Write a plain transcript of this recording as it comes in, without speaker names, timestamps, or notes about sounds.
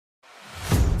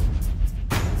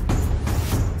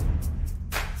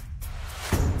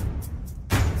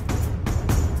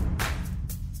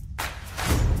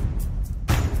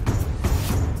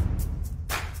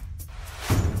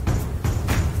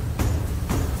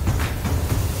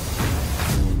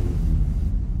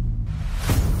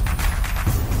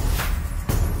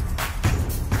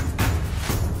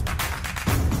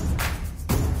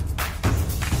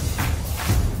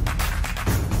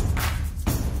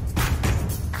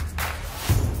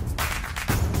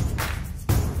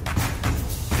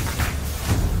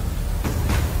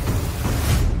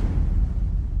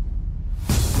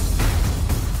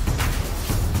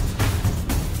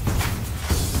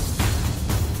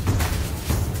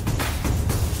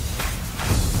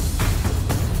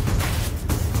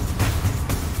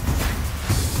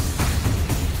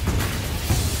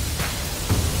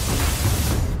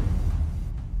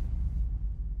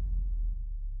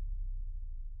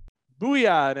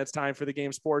Booyah, and it's time for the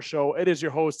Game Sports Show. It is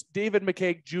your host, David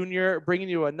McCaig Jr., bringing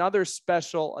you another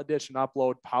special edition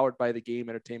upload powered by the Game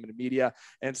Entertainment and Media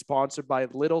and sponsored by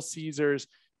Little Caesars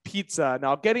Pizza.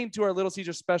 Now, getting to our Little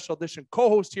Caesars special edition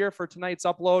co-host here for tonight's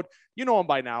upload. You know him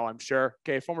by now, I'm sure.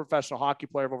 Okay, former professional hockey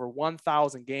player of over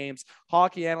 1,000 games,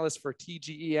 hockey analyst for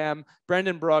TGEM,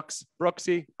 Brendan Brooks.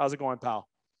 Brooksy, how's it going, pal?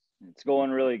 It's going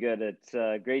really good. It's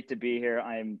great to be here.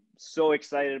 I'm so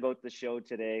excited about the show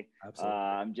today.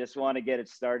 Absolutely. Just want to get it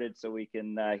started so we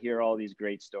can hear all these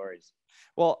great stories.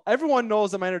 Well, everyone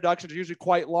knows that my introductions are usually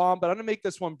quite long, but I'm going to make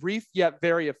this one brief yet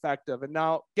very effective. And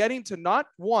now getting to not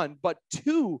one, but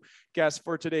two guests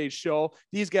for today's show.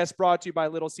 These guests brought to you by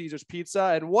Little Caesars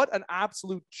Pizza. And what an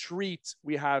absolute treat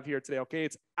we have here today. Okay,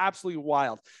 it's absolutely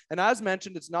wild. And as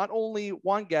mentioned, it's not only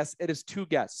one guest, it is two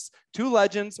guests, two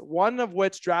legends, one of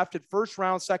which drafted first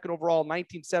round, second overall in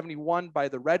 1971 by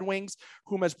the Red Wings,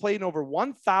 whom has played in over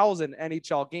 1,000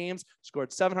 NHL games,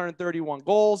 scored 731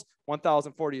 goals,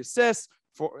 1,040 assists,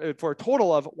 for a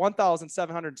total of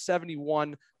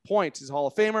 1,771 points. He's a Hall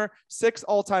of Famer, 6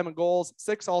 all-time in goals,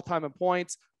 6 all-time in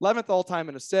points, 11th all-time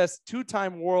in assists,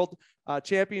 2-time world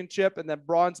championship, and then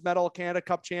bronze medal Canada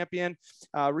Cup champion,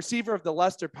 receiver of the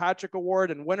Lester Patrick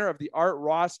Award, and winner of the Art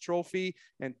Ross Trophy,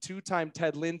 and 2-time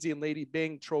Ted Lindsay and Lady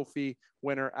Byng Trophy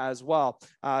winner as well.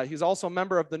 He's also a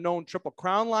member of the known Triple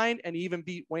Crown line, and he even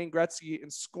beat Wayne Gretzky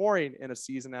in scoring in a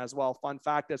season as well. Fun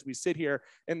fact, as we sit here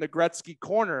in the Gretzky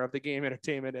corner of the Game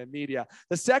Entertainment and Media.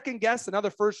 The second guest, another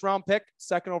first-round pick,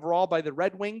 second overall by the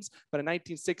Red Wings, but in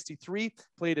 1963,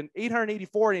 played in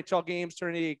 884 NHL games,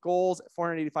 288 goals,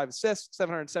 485 assists,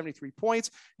 773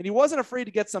 points, and he wasn't afraid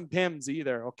to get some PIMs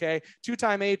either, okay?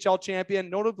 2-time AHL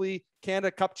champion, notably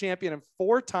Canada Cup champion, and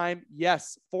 4-time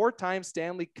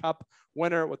Stanley Cup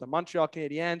winner with the Montreal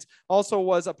Canadiens. Also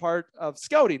was a part of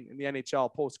scouting in the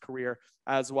NHL post-career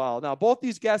as well. Now, both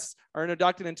these guests are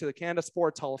inducted into the Canada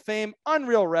Sports Hall of Fame.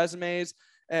 Unreal resumes,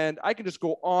 and I can just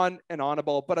go on and on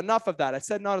about, but enough of that. I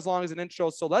said not as long as an intro,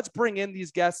 so let's bring in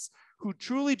these guests who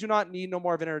truly do not need no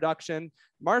more of an introduction.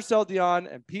 Marcel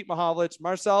Dionne and Pete Mahovlich.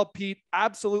 Marcel, Pete,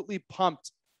 absolutely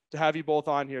pumped to have you both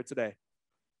on here today.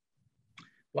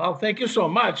 Well, thank you so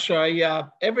much.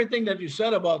 Everything that you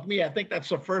said about me, I think that's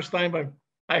the first time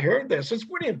I heard this. It's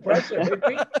pretty impressive.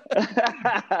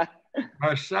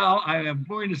 Marcel, I am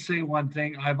going to say one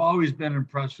thing. I've always been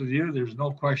impressed with you. There's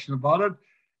no question about it.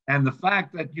 And the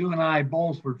fact that you and I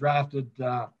both were drafted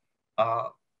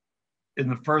in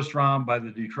the first round by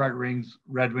the Detroit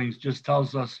Red Wings just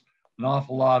tells us an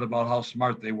awful lot about how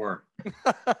smart they were.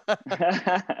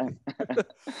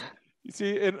 You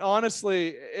see, and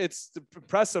honestly, it's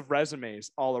impressive resumes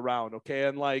all around. Okay.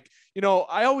 And like, you know,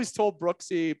 I always told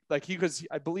Brooksy, like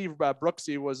I believe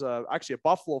Brooksy was actually a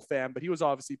Buffalo fan, but he was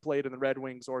obviously played in the Red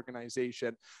Wings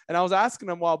organization. And I was asking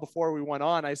him before we went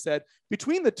on, I said,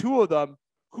 between the two of them,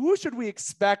 who should we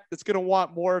expect that's going to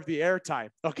want more of the airtime?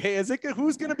 Okay.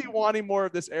 Who's going to be wanting more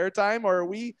of this airtime, or are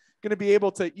we going to be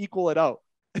able to equal it out?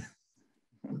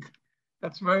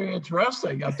 That's very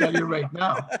interesting. I'll tell you right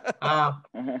now.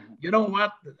 You know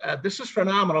what? This is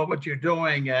phenomenal what you're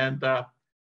doing. And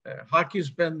hockey's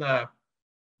been a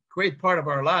great part of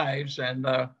our lives. And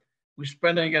we're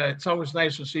spending, it's always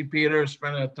nice to see Peter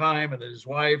spending time and his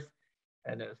wife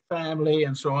and his family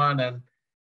and so on.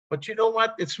 But you know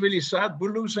what? It's really sad.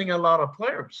 We're losing a lot of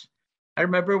players. I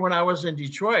remember when I was in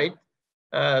Detroit,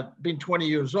 being 20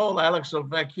 years old, Alex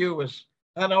Ovechkin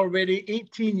had already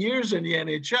 18 years in the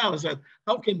NHL. I said,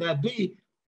 how can that be?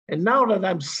 And now that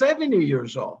I'm 70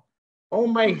 years old, all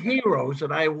my heroes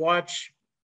that I watched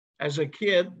as a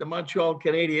kid, the Montreal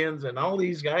Canadiens and all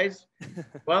these guys,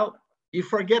 well, you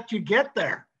forget you get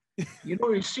there. You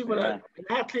know, you see when an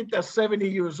athlete that's 70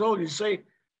 years old, you say,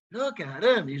 look at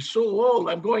him, he's so old.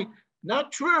 I'm going,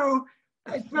 not true.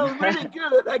 I feel really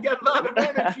good. I got a lot of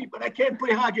energy, but I can't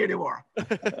play hockey anymore.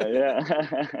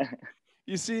 Yeah.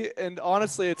 You see, and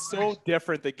honestly, it's so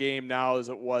different the game now as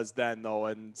it was then, though.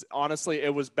 And honestly,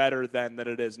 it was better then than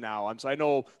it is now. So I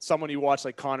know someone you watch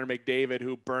like Connor McDavid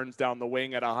who burns down the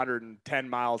wing at 110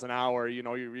 miles an hour, you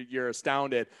know, you're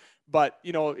astounded. But,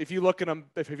 you know, if you look at him,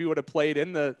 if he would have played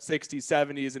in the 60s,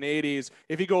 70s, and 80s,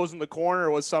 if he goes in the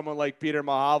corner with someone like Peter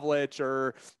Mahovlich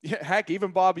or, heck,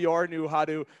 even Bobby Orr knew how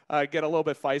to get a little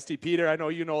bit feisty. Peter, I know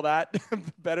you know that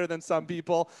better than some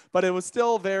people, but it was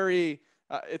still very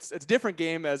it's a different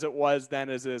game as it was then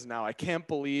as it is now. I can't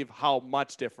believe how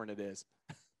much different it is.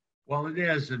 Well, it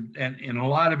is. And in a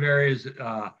lot of areas,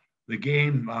 the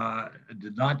game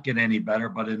did not get any better,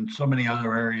 but in so many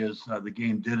other areas, the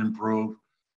game did improve.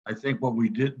 I think what we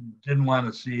didn't want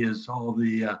to see is all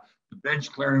the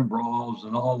bench clearing brawls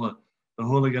and all the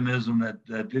hooliganism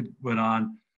that went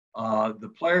on.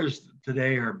 The players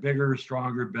today are bigger,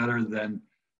 stronger, better than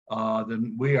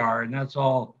we are, and that's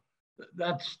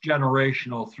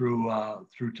generational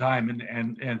through time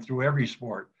and through every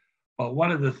sport. But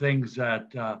one of the things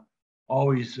that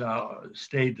always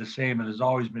stayed the same and has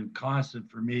always been constant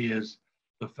for me is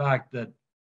the fact that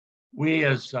we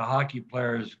as hockey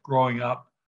players growing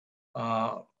up,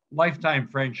 lifetime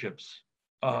friendships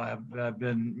have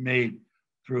been made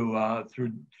through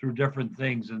different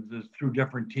things and through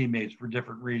different teammates for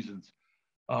different reasons.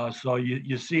 So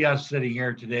you see us sitting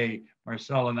here today,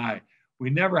 Marcel and I. We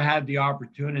never had the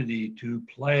opportunity to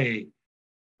play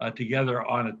together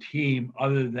on a team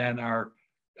other than our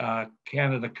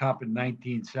Canada Cup in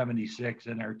 1976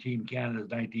 and our Team Canada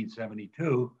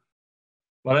 1972.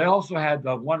 But I also had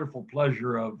the wonderful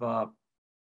pleasure of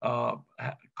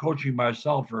coaching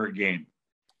Marcel for a game.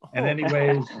 And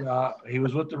anyways, he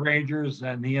was with the Rangers,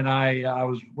 and he and I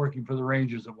was working for the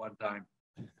Rangers at one time.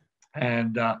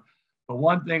 And the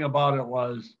one thing about it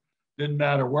was, didn't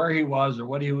matter where he was or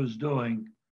what he was doing,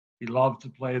 he loved to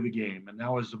play the game. And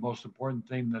that was the most important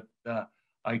thing that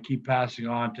I keep passing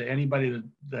on to anybody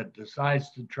that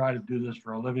decides to try to do this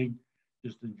for a living.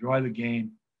 Just enjoy the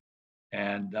game,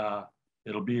 and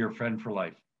it'll be your friend for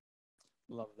life.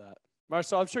 Love that.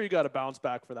 Marcel, I'm sure you got a bounce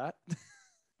back for that.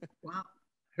 Well,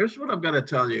 here's what I'm going to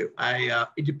tell you.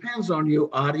 It depends on your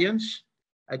audience.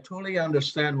 I totally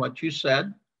understand what you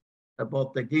said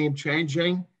about the game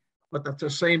changing, but at the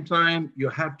same time, you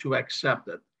have to accept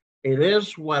it. It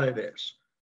is what it is.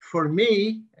 For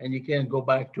me, and you can go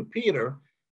back to Peter,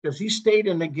 because he stayed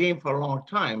in the game for a long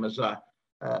time as a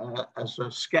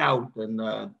scout and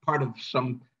part of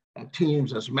some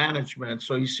teams as management.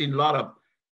 So he's seen a lot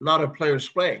of players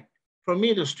play. For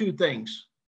me, there's two things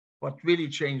what really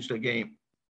changed the game: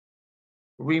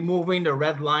 removing the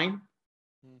red line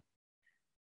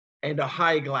and the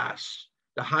high glass.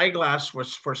 The high glass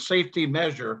was for safety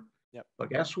measure. Yep. But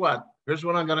guess what? Here's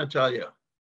what I'm going to tell you.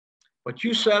 What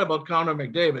you said about Connor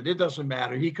McDavid, it doesn't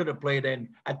matter. He could have played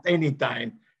at any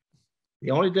time.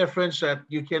 The only difference that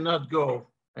you cannot go,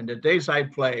 and the days I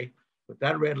play with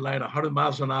that red line, 100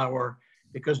 miles an hour,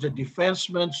 because the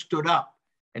defensemen stood up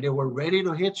and they were ready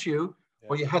to hit you,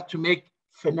 or you had to make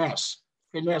finesse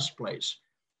plays.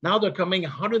 Now they're coming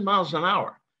 100 miles an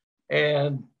hour.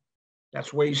 And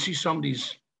that's where you see some of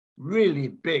these really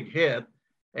big hits,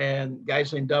 and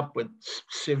guys end up with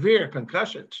severe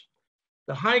concussions.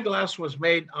 The high glass was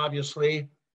made, obviously,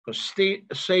 for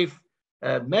safe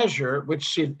measure,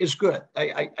 which is good.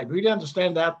 I really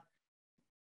understand that.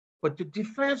 But the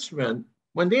defensemen,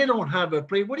 when they don't have a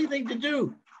play, what do you think to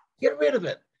do? Get rid of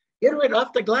it. Get rid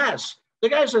of the glass. The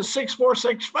guy's a 6'4",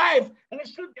 6'5", and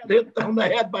he still got hit on the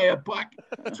head by a puck.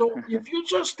 So if you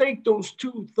just take those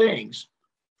two things,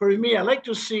 for me, I like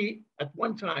to see at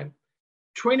one time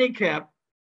training camp,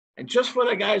 and just for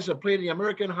the guys that play the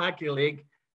American Hockey League,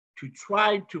 to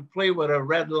try to play with a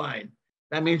red line.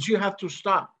 That means you have to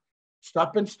stop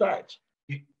and start.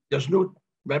 There's no,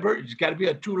 remember, it's got to be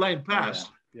a two-line pass.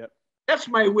 Yeah. Yep. That's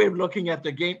my way of looking at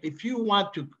the game. If you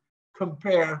want to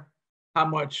compare how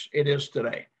much it is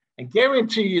today, and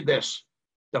guarantee you this,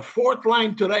 the fourth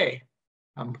line today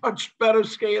are much better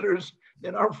skaters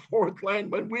than our fourth line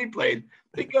when we played,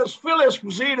 because Phil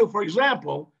Esposito, for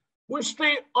example, would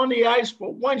stay on the ice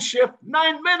for one shift,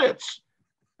 9 minutes.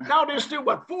 Now they're still,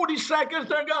 40 seconds,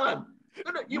 they're gone.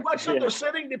 You watch them, they're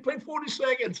sitting, they play 40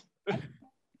 seconds.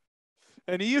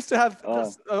 And he used to have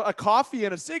a coffee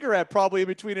and a cigarette probably in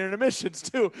between intermissions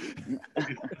too.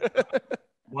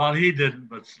 Well, he didn't,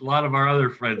 but a lot of our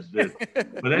other friends did.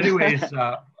 But anyways,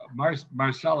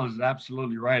 Marcel is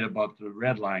absolutely right about the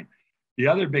red line. The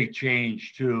other big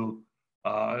change too,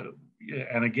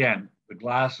 and again, the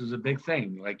glass is a big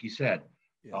thing, like you said,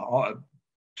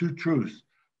 two truths.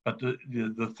 But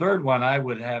the third one I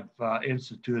would have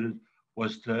instituted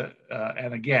was to,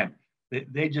 and again,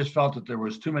 they just felt that there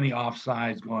was too many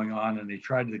offsides going on, and they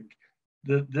tried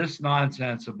to, this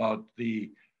nonsense about the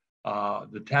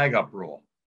tag up rule.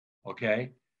 Okay,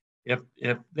 if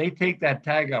they take that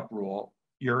tag up rule,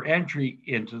 your entry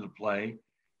into the play,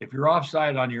 if you're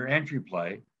offside on your entry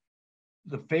play,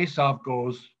 the face-off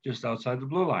goes just outside the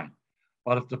blue line.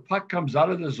 But if the puck comes out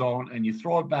of the zone and you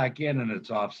throw it back in and it's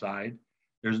offside,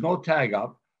 there's no tag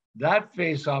up, that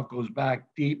face-off goes back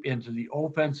deep into the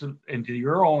offensive, into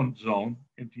your own zone,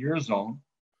 into your zone.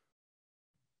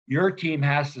 Your team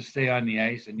has to stay on the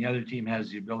ice and the other team has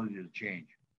the ability to change.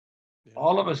 Yeah.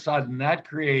 All of a sudden, that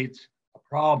creates a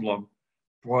problem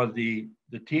for the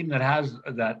team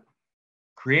that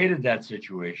created that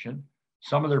situation.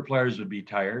 Some of their players would be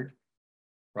tired,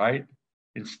 right?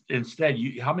 Instead,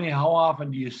 how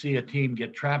often do you see a team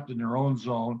get trapped in their own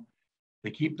zone?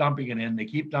 They keep dumping it in. They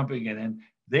keep dumping it in.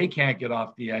 They can't get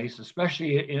off the ice,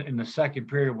 especially in the second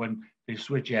period when they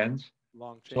switch ends.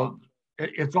 Long change. So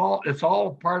it's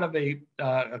all part of a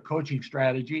coaching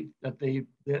strategy that they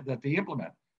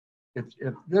implement.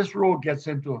 If this rule gets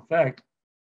into effect,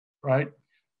 right,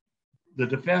 the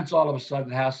defense all of a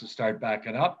sudden has to start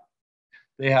backing up.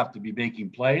 They have to be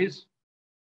making plays.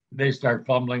 They start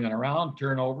fumbling around,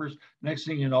 turnovers. Next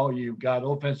thing you know, you've got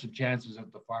offensive chances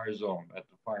at the far zone, at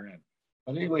the far end.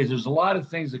 But anyways, there's a lot of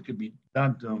things that could be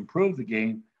done to improve the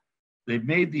game. They've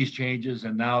made these changes,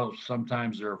 and now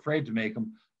sometimes they're afraid to make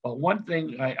them. But one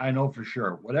thing I know for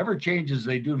sure, whatever changes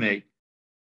they do make,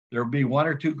 there'll be one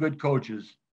or two good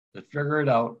coaches that figure it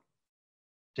out,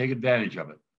 take advantage of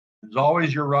it. There's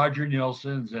always your Roger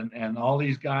Nielsen's and all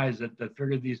these guys that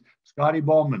figured these. Scotty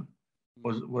Bowman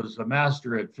was a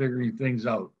master at figuring things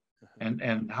out.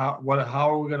 And how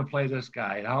are we going to play this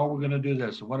guy? How are we going to do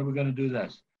this? And what are we going to do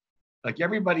this? Like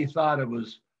everybody thought it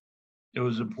was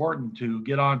important to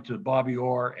get on to Bobby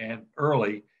Orr and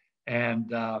early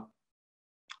and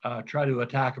try to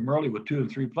attack him early with 2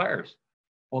 and 3 players.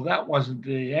 Well, that wasn't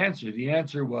the answer. The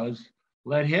answer was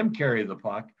let him carry the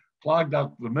puck, clogged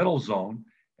up the middle zone,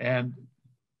 and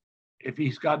if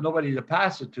he's got nobody to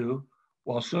pass it to,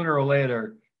 well, sooner or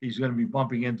later he's going to be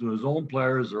bumping into his own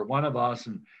players or one of us,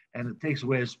 and it takes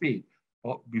away his speed.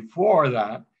 Well, before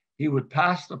that, he would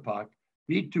pass the puck,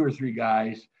 beat 2 or 3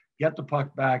 guys, get the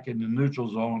puck back in the neutral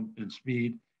zone in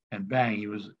speed, and bang, he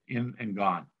was in and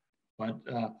gone. But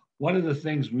one of the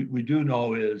things we do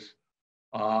know is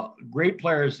great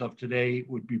players of today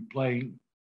would be playing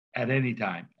at any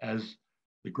time, as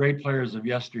the great players of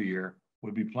yesteryear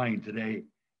would be playing today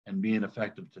and being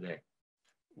effective today.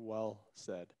 Well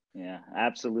said. Yeah,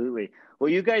 absolutely. Well,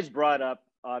 you guys brought up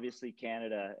obviously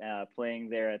Canada, playing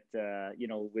there at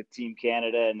with Team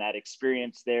Canada and that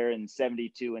experience there in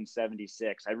 72 and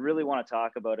 76. I really want to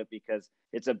talk about it because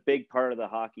it's a big part of the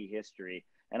hockey history.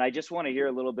 And I just want to hear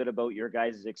a little bit about your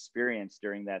guys' experience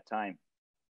during that time.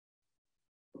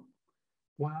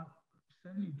 Well,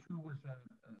 72 was a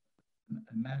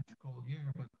magical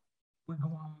year, but we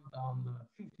go on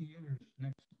the 50 years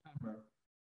next September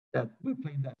that we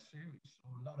played that series. So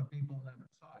a lot of people never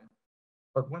saw it.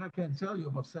 But what I can tell you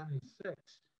about 76,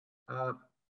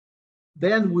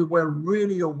 then we were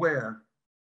really aware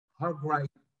how great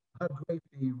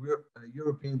the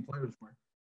European players were.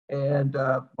 And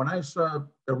when I saw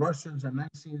the Russians in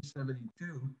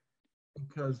 1972,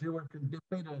 because they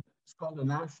played it's called a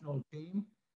national team.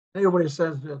 Everybody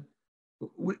says that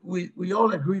we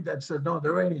all agreed that said, no,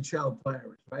 they're NHL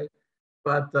players, right?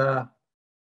 But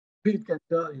Pete can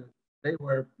tell you, they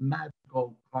were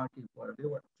magical hockey players. They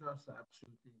were just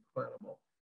absolutely incredible.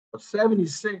 But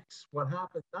 76, what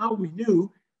happened, now we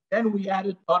knew, then we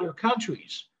added other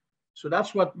countries. So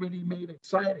that's what really made it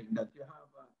exciting, that you have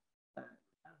the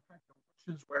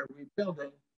Russians were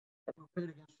rebuilding, and we played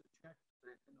against the Czechs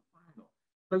in the final.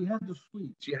 So you had the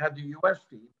Swedes, you had the US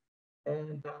team,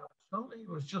 and suddenly it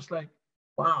was just like,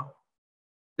 wow,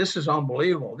 this is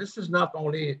unbelievable. This is not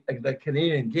only the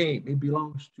Canadian game, it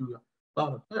belongs to a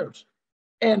lot of players.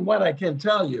 And what I can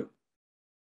tell you,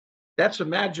 that's a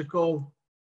magical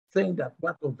thing that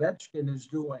what Ovechkin is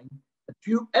doing. If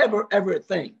you ever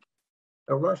think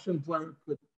a Russian player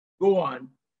could go on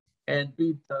and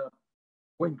beat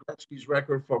Wayne Gretzky's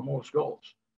record for most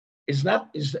goals, is that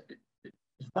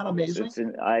amazing?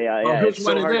 Here's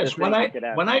what it is.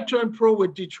 When I turned pro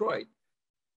with Detroit,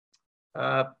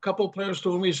 a couple of players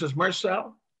told me, he says,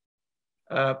 Marcel,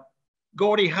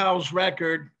 Gordie Howe's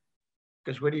record,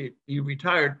 because when he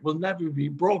retired, will never be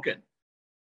broken.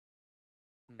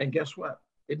 And guess what?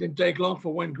 It didn't take long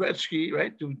for Wayne Gretzky,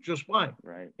 right, to just fine.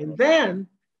 Right. And then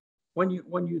when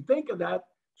you think of that,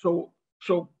 so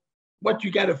what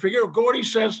you got to figure, Gordie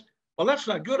says, well, that's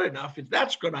not good enough. If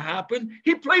that's going to happen,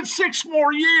 he played 6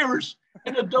 more years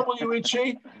in the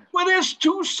WHA with his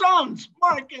 2 sons,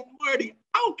 Mark and Marty.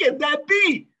 How can that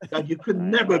be? That you could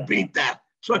never beat that.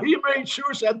 So he made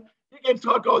sure, said, you can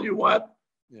talk all you want.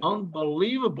 Yeah.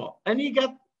 Unbelievable. And he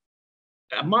got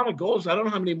the amount of goals. I don't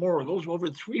know how many more goals, over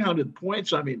 300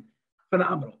 points. I mean,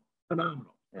 phenomenal.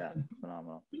 Yeah,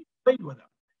 phenomenal. We played with him.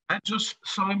 I just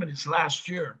saw him in his last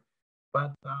year,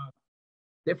 but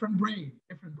different breed.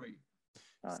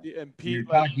 And Pete,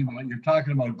 you're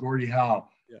talking about Gordie Howe.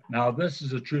 Yeah. Now, this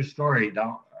is a true story.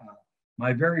 Now,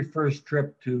 my very first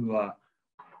trip to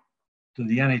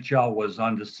the NHL was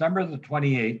on December the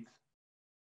 28th,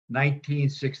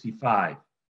 1965.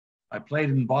 I played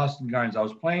in Boston Gardens. I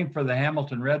was playing for the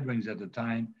Hamilton Red Wings at the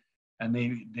time, and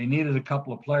they needed a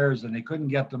couple of players, and they couldn't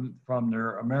get them from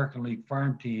their American League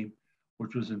farm team,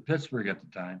 which was in Pittsburgh at the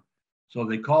time. So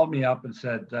they called me up and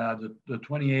said, the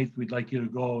 28th, we'd like you to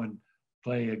go and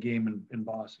play a game in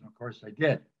Boston. Of course, I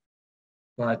did.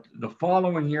 But the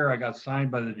following year, I got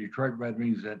signed by the Detroit Red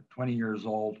Wings at 20 years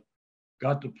old,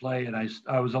 got to play, and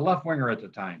I was a left winger at the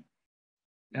time.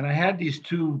 And I had these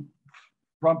two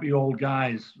frumpy old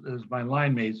guys as my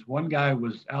line mates. One guy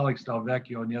was Alex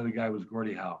Delvecchio, and the other guy was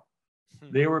Gordie Howe.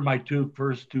 They were my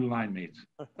first two line mates.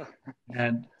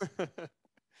 And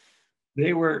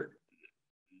it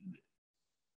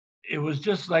was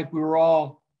just like we were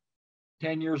all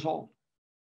 10 years old.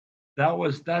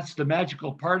 That's the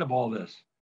magical part of all this.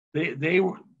 They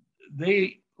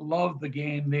loved the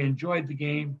game. They enjoyed the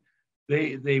game.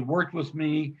 They worked with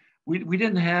me. We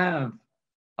didn't have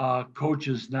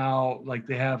coaches now like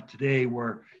they have today,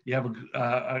 where you have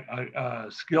a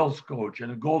skills coach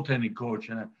and a goaltending coach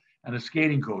and a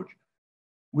skating coach.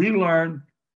 We learned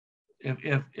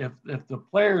if the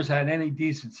players had any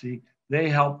decency, they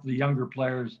helped the younger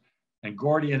players. And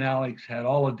Gordie and Alex had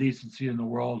all the decency in the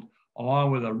world,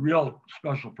 along with a real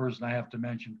special person I have to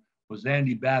mention was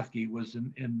Andy Bathke,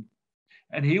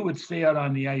 and he would stay out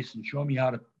on the ice and show me how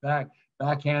to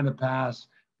backhand a pass,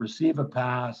 receive a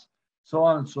pass, so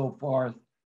on and so forth,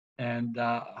 and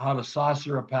how to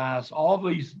saucer a pass, all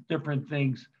these different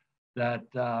things that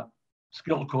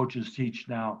skill coaches teach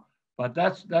now. But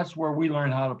that's where we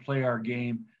learn how to play our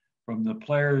game from the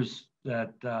players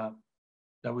that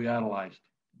we idolized.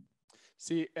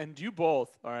 See, and you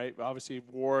both, all right, obviously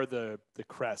wore the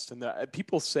crest. And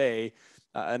people say,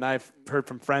 and I've heard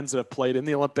from friends that have played in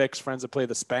the Olympics, friends that play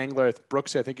the Spangler.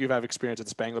 Brooksy, I think you have experience at the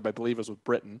Spangler, but I believe it was with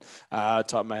Britain,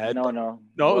 top of my head. No,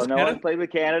 I played with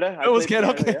Canada. It was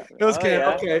Canada, okay. Yeah. It was Canada,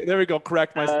 yeah. okay. There we go,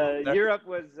 correct myself. Europe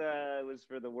was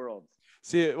for the Worlds.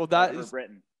 See, well, that is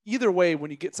Britain. Either way,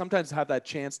 when you sometimes have that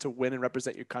chance to win and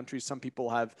represent your country, some people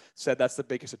have said that's the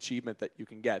biggest achievement that you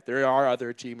can get. There are other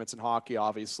achievements in hockey,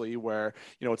 obviously, where,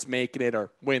 it's making it or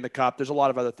winning the cup. There's a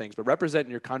lot of other things, but representing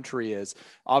your country is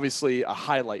obviously a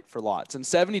highlight for lots. And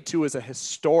 72 is a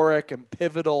historic and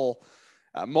pivotal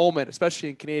moment, especially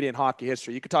in Canadian hockey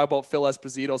history. You could talk about Phil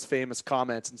Esposito's famous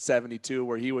comments in 72,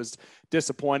 where he was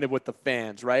disappointed with the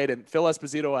fans, right? And Phil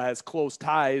Esposito has close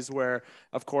ties where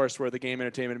the Game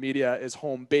Entertainment Media is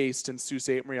home based in Sault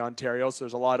Ste. Marie, Ontario. So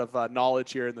there's a lot of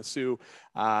knowledge here in the Sioux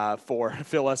for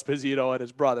Phil Esposito and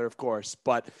his brother, of course.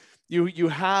 But you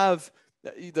have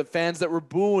the fans that were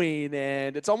booing,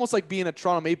 and it's almost like being a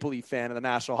Toronto Maple Leaf fan in the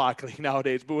National Hockey League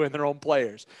nowadays, booing their own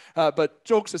players. But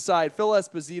jokes aside, Phil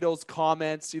Esposito's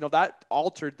comments, that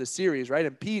altered the series, right?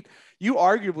 And Pete, you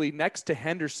arguably, next to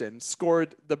Henderson,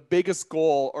 scored the biggest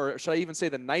goal, or should I even say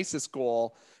the nicest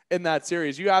goal in that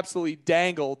series. You absolutely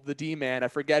dangled the D-man. I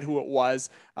forget who it was.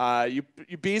 You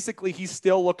basically, he's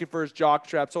still looking for his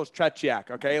jockstrap. So is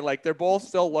Tretiak, okay? Like, they're both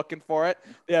still looking for it.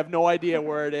 They have no idea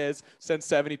where it is since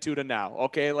 72 to now,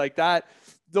 okay? Like that,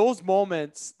 those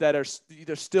moments that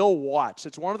they're still watched.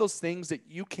 It's one of those things that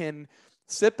you can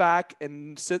sit back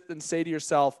and say to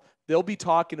yourself, they'll be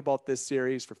talking about this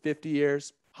series for 50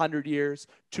 years, 100 years,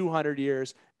 200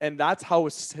 years, and that's how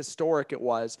historic it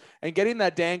was. And getting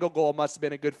that dangle goal must have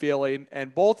been a good feeling,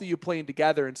 and both of you playing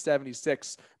together in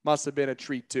 76 must have been a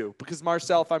treat too. Because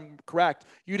Marcel, if I'm correct,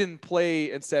 you didn't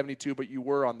play in 72, but you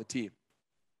were on the team.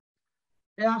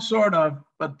 Yeah, sort of,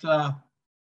 but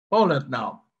hold it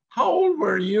now. How old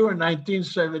were you in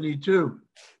 1972?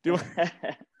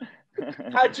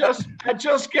 I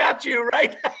just got you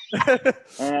right.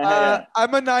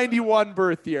 I'm a 91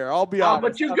 birth year. I'll be honest.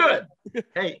 But you're good.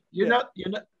 Hey, you're not.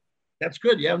 That's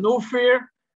good. You have no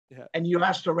fear, and you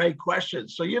ask the right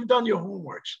questions. So you've done your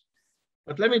homeworks.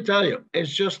 But let me tell you,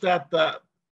 it's just that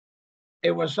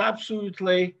it was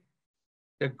absolutely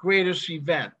the greatest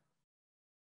event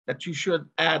that you should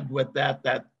add with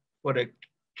that for the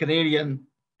Canadian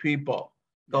people,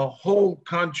 the whole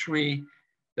country.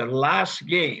 The last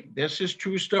game, this is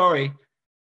true story,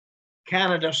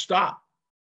 Canada stopped.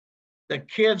 The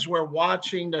kids were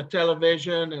watching the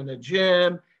television in the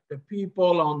gym, the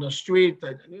people on the street.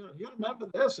 You remember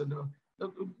this? And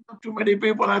not too many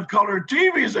people had color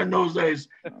TVs in those days.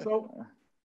 So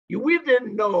we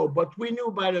didn't know, but we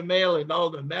knew by the mail and all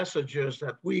the messages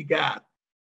that we got.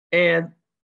 And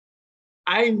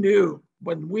I knew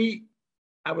when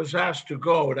I was asked to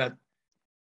go that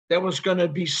there was going to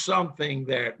be something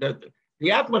there.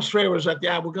 The atmosphere was that,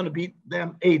 we're going to beat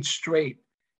them 8 straight.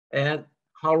 And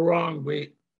how wrong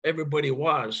everybody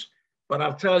was. But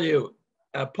I'll tell you,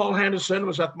 Paul Henderson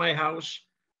was at my house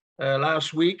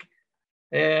last week,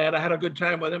 and I had a good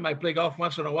time with him. I play golf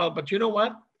once in a while. But you know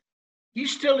what? he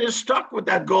still is stuck with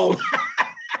that goal.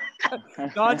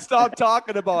 Non-stop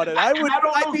talking about it. I don't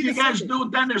know if you guys know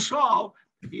Dennis Hall.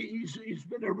 He's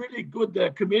been a really good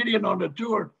comedian on the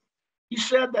tour. He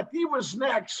said that he was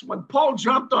next when Paul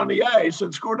jumped on the ice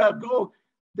and scored that goal.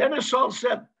 Dennis Hall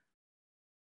said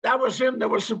that was him that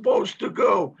was supposed to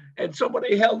go, and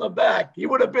somebody held him back. He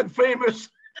would have been famous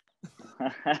for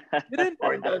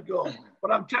that goal.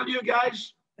 But I'm telling you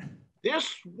guys,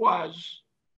 this was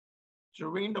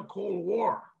during the Cold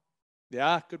War.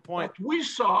 Yeah, good point. What we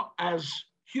saw as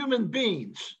human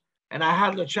beings, and I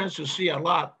had the chance to see a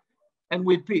lot, and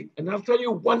with Pete. And I'll tell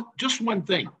you just one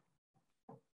thing.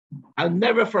 I'll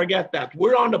never forget that.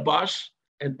 We're on the bus,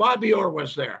 and Bobby Orr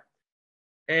was there.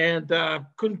 And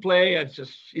couldn't play. It's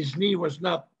just his knee was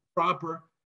not proper.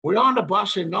 We're on the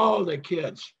bus, and all the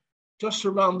kids just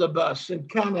around the bus in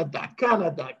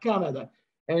Canada.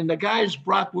 And the guys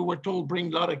we were told,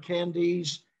 bring a lot of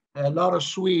candies, a lot of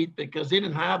sweet, because they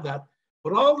didn't have that.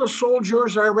 But all the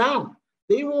soldiers are around.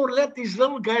 They won't let these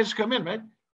little guys come in, right?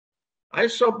 I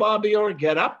saw Bobby Orr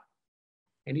get up,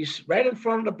 and he's right in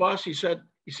front of the bus. He said,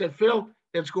 Phil,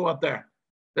 let's go up there.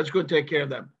 Let's go take care of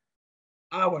them.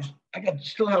 I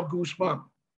still have goosebumps.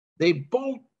 They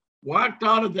both walked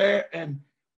out of there, and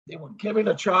they were giving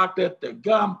the chocolate, the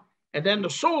gum, and then the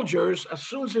soldiers, as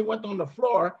soon as they went on the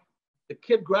floor, the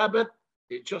kid grabbed it,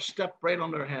 they just stepped right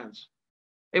on their hands.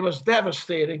 It was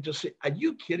devastating to see. Are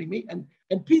you kidding me? And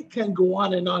Pete can go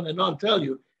on and on and on, tell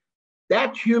you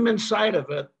that human side of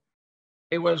it.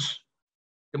 It was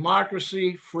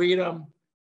democracy, freedom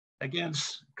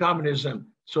against communism.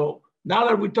 So now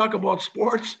that we talk about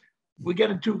sports, we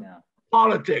get into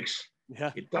politics.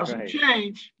 Yeah, it doesn't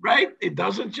change, right? It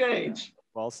doesn't change.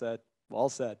 Well said. Well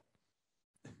said.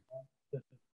 The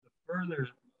further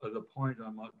the point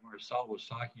on what Marcel was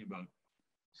talking about,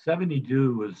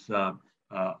 72 was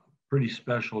pretty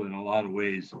special in a lot of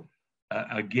ways.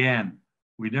 Again,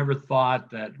 we never thought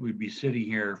that we'd be sitting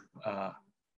here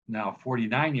now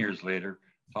 49 years later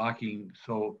talking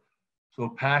so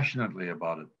passionately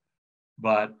about it.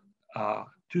 But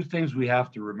two things we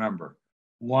have to remember.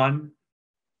 One,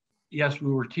 yes,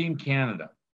 we were Team Canada,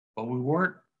 but we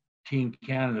weren't Team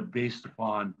Canada based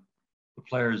upon the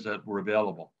players that were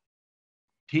available.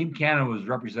 Team Canada was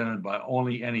represented by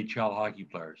only NHL hockey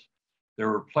players. There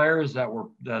were players that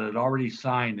had already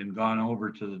signed and gone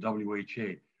over to the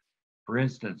WHA. For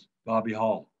instance, Bobby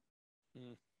Hull,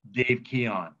 Dave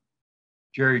Keon,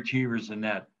 Jerry Cheevers, and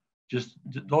that. Just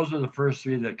those are the first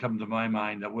three that come to my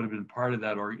mind that would have been part of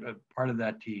that or part of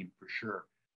that team for sure.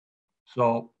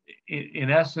 So in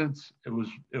essence, it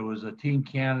was a Team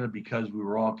Canada because we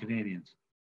were all Canadians.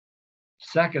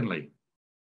 Secondly,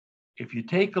 if you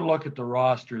take a look at the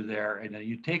roster there, and then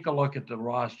you take a look at the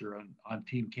roster on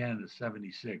Team Canada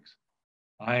 76,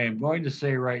 I am going to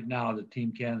say right now that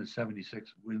Team Canada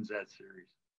 76 wins that series.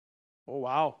 Oh,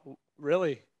 wow.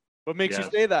 Really? What makes you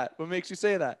say that? What makes you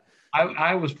say that?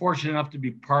 I was fortunate enough to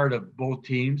be part of both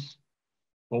teams.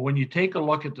 But when you take a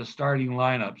look at the starting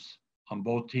lineups on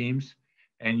both teams,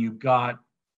 and you've got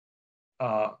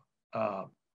Marcel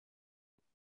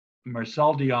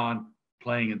Dionne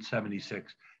playing in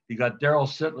 76. You got Daryl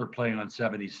Sittler playing on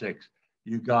 76.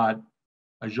 You got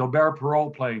Gilbert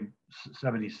Perreault playing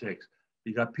 76.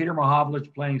 You got Peter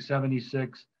Mahovlich playing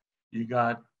 76. You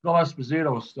got Phil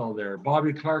Esposito was still there.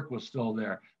 Bobby Clark was still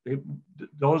there.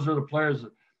 Those are the players.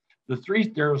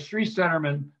 There was three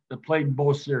centermen that played in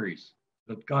both series.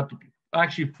 That got to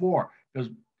actually four, because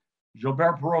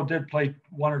Gilbert Perreault did play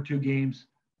one or two games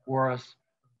for us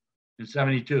in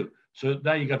 72. So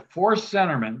now you got four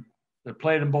centermen that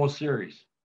played in both series.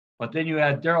 But then you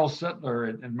had Daryl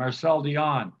Sittler and Marcel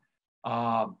Dionne.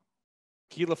 Guy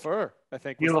Lafleur, I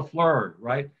think. Guy Lafleur,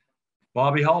 right?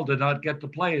 Bobby Hull did not get to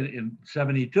play in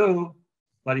 72,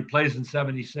 but he plays in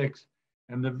 76.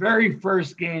 And the very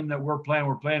first game that we're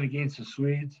playing against the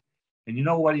Swedes. And you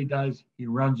know what he does? He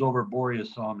runs over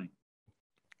Boreas Somni.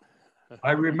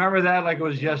 I remember that like it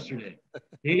was yesterday.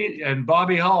 He and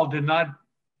Bobby Hull did not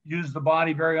use the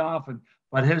body very often,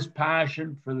 but his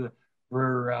passion for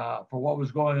what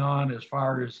was going on as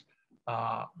far as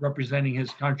representing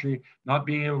his country, not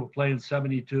being able to play in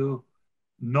 72,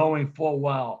 knowing full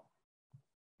well,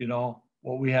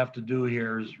 what we have to do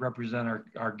here is represent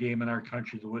our game and our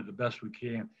country the best we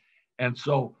can. And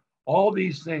so all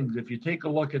these things, if you take a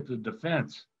look at the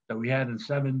defense that we had in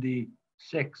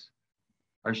 76,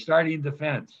 our starting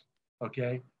defense,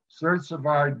 okay? Serge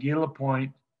Savard, Guy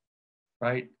Lapointe,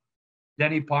 right?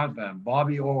 Denny Potvin,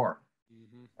 Bobby Orr,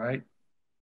 right?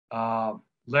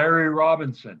 Larry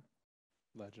Robinson.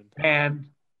 Legend. And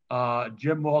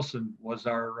Jim Wilson was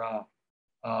the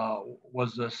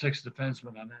sixth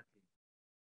defenseman on that team.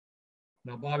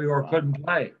 Now, Bobby Orr couldn't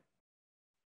play,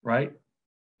 right?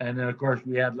 And then, of course,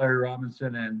 we had Larry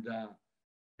Robinson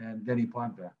and Denny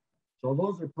Ponta. So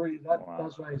those are pretty,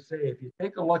 that's why I say, if you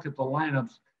take a look at the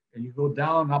lineups and you go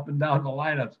down, up and down the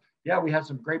lineups, yeah, we had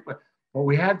some great, but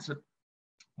we had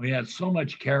so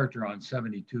much character on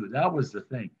 72. That was the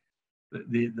thing.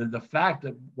 The fact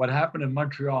that what happened in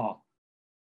Montreal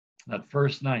that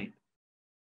first night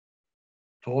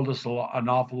told us an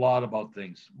awful lot about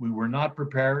things. We were not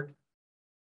prepared.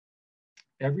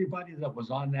 Everybody that was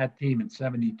on that team in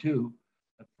 72,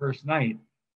 that first night,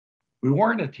 we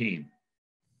weren't a team.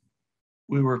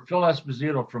 We were Phil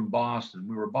Esposito from Boston.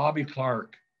 We were Bobby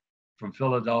Clark from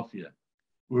Philadelphia.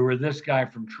 We were this guy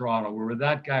from Toronto. We were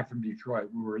that guy from Detroit.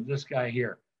 We were this guy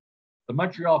here. The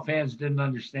Montreal fans didn't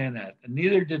understand that, and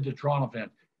neither did the Toronto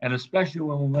fans. And especially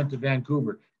when we went to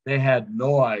Vancouver, they had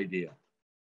no idea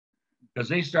because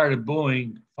they started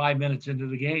booing 5 minutes into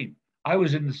the game. I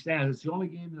was in the stands. It's the only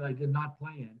game that I did not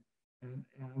play in, and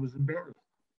I was embarrassed.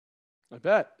 I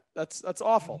bet. That's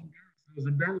awful. I was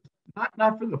embarrassed,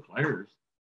 not for the players.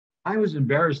 I was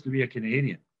embarrassed to be a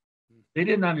Canadian. They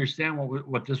didn't understand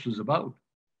what this was about.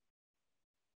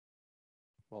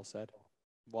 Well said.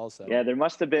 Well said. Yeah, there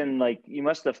must have been, like, you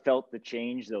must have felt the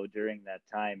change though during that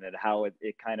time, that how it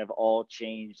kind of all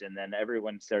changed, and then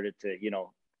everyone started to, you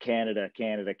know, Canada.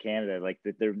 Like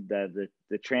the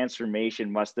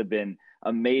transformation must have been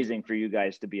amazing for you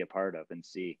guys to be a part of and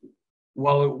see.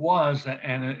 Well, it was,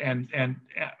 and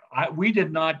I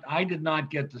did not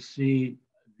get to see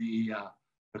the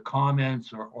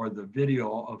comments or the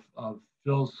video of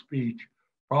Phil's speech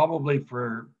probably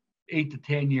for 8 to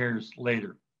 10 years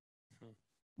later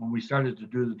when we started to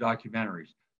do the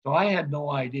documentaries. So I had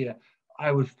no idea.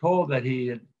 I was told that he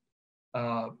had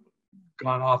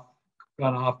gone off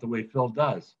the way Phil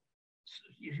does,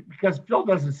 because Phil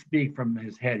doesn't speak from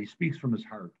his head; he speaks from his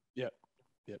heart. Yeah.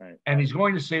 Right. And he's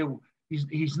going to say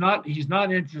he's not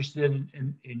interested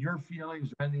in your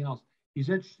feelings or anything else. He's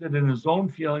interested in his own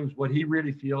feelings, what he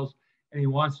really feels, and he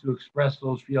wants to express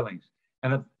those feelings.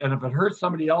 And if it hurts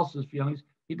somebody else's feelings,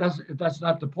 he doesn't. That's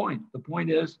not the point. The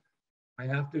point is, I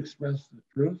have to express the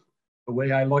truth, the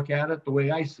way I look at it, the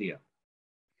way I see it.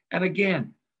 And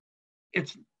again,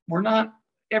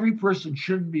 every person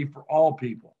shouldn't be for all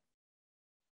people,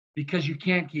 because you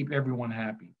can't keep everyone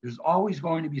happy. There's always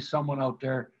going to be someone out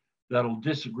there that'll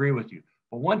disagree with you.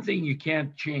 But one thing you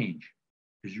can't change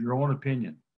is your own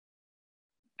opinion.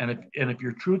 And if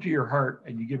you're true to your heart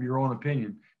and you give your own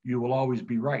opinion, you will always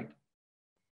be right,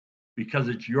 because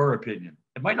it's your opinion.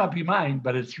 It might not be mine,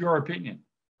 but it's your opinion.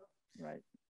 Right.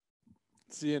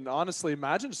 See, and honestly,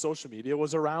 imagine social media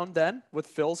was around then with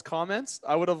Phil's comments.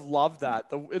 I would have loved that.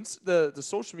 The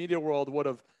social media world would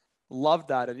have loved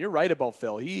that. And you're right about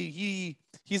Phil.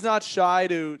 He's not shy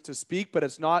to speak, but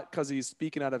it's not because he's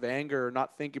speaking out of anger or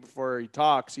not thinking before he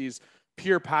talks. He's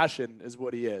pure passion is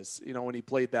what he is, you know, when he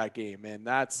played that game. And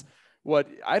that's what,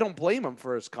 I don't blame him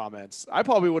for his comments. I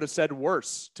probably would have said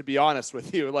worse, to be honest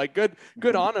with you. Like,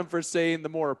 good on him for saying the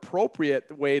more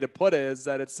appropriate way to put it is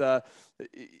that it's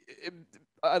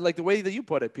like the way that you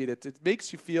put it, Pete. It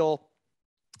makes you feel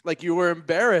like you were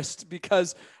embarrassed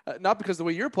because not because of the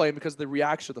way you're playing, because of the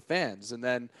reaction of the fans. And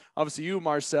then obviously you,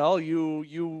 Marcel,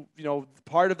 you know,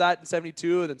 part of that in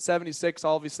 72 and then 76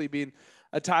 obviously being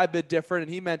a tad bit different.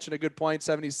 And he mentioned a good point,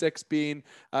 76 being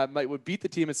would beat the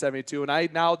team at 72. And I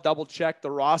now double checked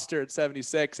the roster at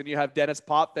 76, and you have Dennis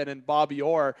Potvin and Bobby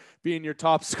Orr being your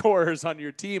top scorers on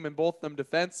your team, and both of them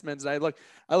defensemen. And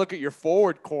I look at your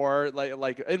forward core,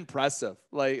 like impressive.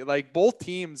 Like both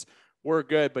teams were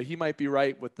good, but he might be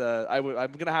right with I'm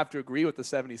going to have to agree with the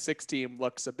 76 team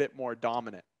looks a bit more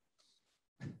dominant.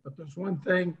 But there's one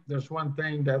thing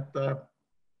that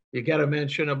you got to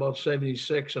mention about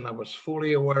 76, and I was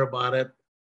fully aware about it.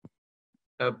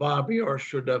 Bobby Orr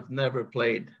should have never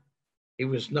played. He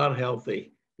was not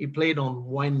healthy. He played on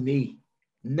one knee,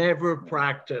 never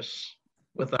practiced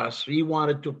with us. He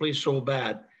wanted to play so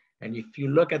bad. And if you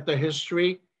look at the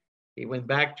history, he went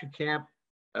back to camp,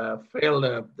 failed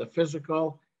the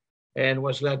physical, and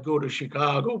was let go to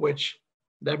Chicago, which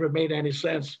never made any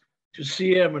sense to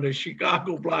see him in a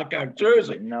Chicago Blackhawk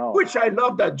jersey, which I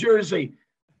love that jersey.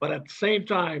 But at the same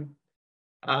time,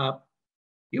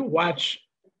 you watch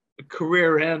a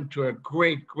career end to a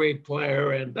great, great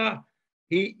player. And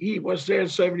he was there in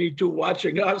 72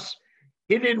 watching us.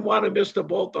 He didn't want to miss the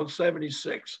boat on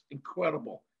 76.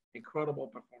 Incredible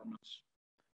performance.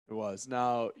 It was.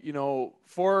 Now, you know,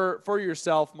 for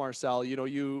yourself, Marcel, you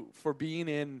know, for being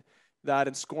in that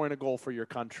and scoring a goal for your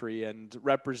country and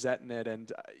representing it.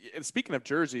 And speaking of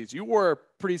jerseys, you wore a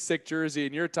pretty sick jersey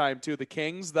in your time too. The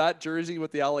Kings, that jersey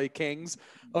with the LA Kings.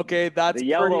 Okay, that's the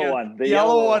yellow one. The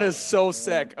yellow one is so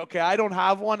sick. Okay, I don't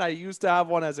have one. I used to have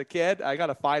one as a kid. I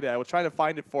gotta find it. I was trying to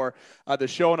find it for the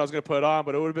show, and I was gonna put it on,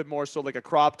 but it would have been more so like a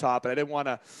crop top, and I didn't want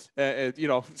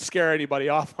to, scare anybody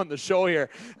off on the show here.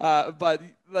 But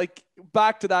like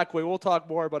back to that, we'll talk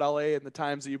more about LA and the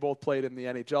times that you both played in the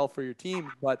NHL for your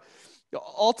team, but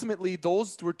ultimately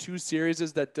those were two series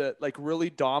that like really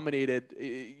dominated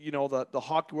the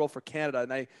hockey world for Canada.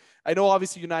 And I know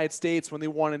obviously United States, when they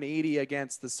won in 80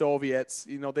 against the Soviets,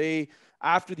 they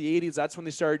after the 80s, that's when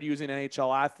they started using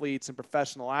NHL athletes and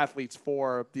professional athletes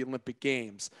for the Olympic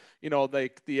Games.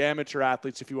 Like the amateur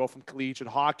athletes, if you will, from collegiate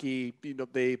hockey,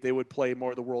 they would play more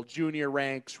of the World Junior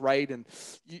ranks, right? And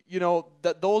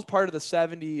that those part of the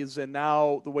 70s, and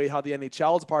now the way how the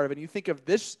NHL is part of it. And you think of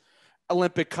this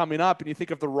Olympic coming up, and you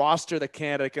think of the roster that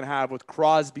Canada can have with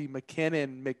Crosby,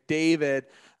 McKinnon, McDavid,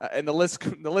 and the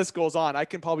list goes on. I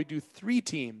can probably do 3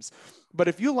 teams. But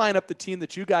if you line up the team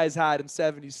that you guys had in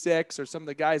 76, or some of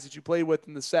the guys that you played with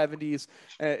in the 70s,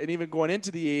 and even going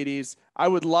into the 80s, I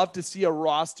would love to see a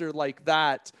roster like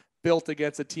that built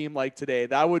against a team like today.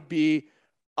 That would be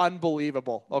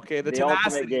unbelievable. Okay, the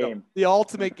tenacity, ultimate game. The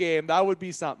ultimate game. That would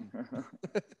be something.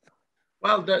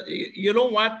 Well, you know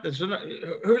what? Here's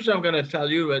what I'm going to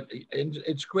tell you.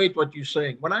 It's great what you're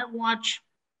saying. When I watch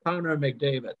Connor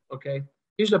McDavid, okay,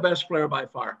 he's the best player by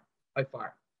far.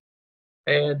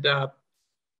 And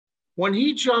when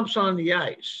he jumps on the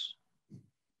ice,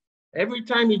 every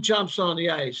time he jumps on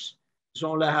the ice, he's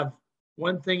only have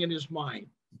one thing in his mind,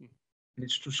 and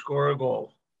it's to score a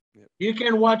goal. Yep. You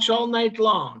can watch all night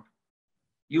long.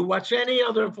 You watch any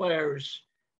other players.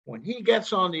 When he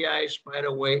gets on the ice, by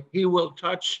the way, he will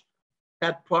touch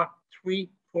that puck 3,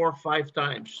 4, 5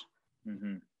 times.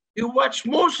 Mm-hmm. You watch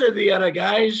most of the other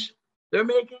guys, they're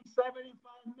making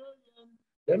 75 million,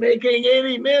 they're making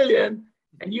 80 million,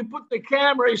 and you put the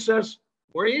camera, he says,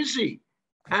 where is he?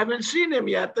 I haven't seen him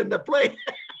yet in the play.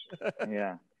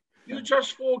 Yeah. You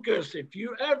just focus. If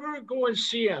you ever go and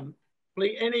see him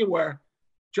play anywhere,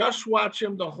 just watch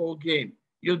him the whole game.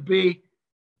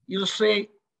 You'll say,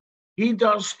 he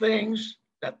does things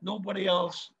that nobody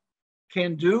else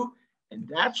can do. And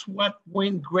that's what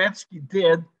Wayne Gretzky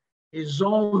did his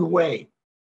own way.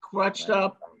 Crutched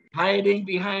up, hiding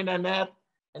behind the net.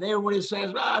 And everybody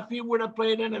says, if he would have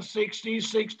played in the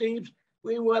 60s,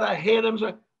 we would have hit him.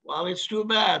 Well, it's too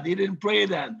bad. He didn't play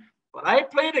then. But I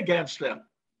played against him.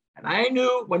 And I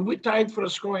knew when we tied for the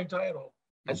scoring title,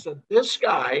 I said, this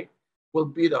guy will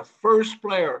be the first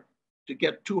player to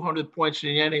get 200 points in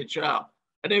the NHL.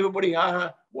 And everybody,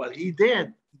 well, he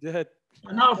did. He did.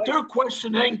 And now, if they're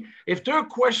questioning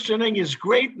his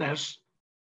greatness,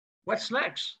 what's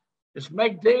next? Is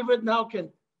McDavid now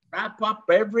can wrap up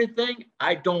everything?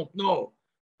 I don't know.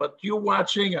 But you're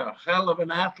watching a hell of an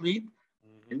athlete,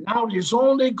 and now his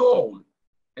only goal,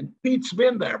 and Pete's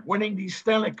been there winning the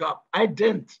Stanley Cup. I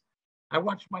didn't. I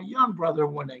watched my young brother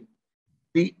winning.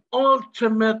 The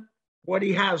ultimate, what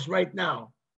he has right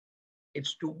now,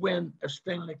 it's to win a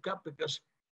Stanley Cup, because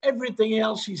everything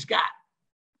else he's got,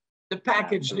 the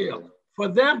package deal. For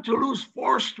them to lose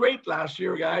 4 straight last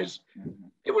year, guys,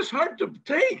 it was hard to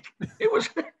take. It was,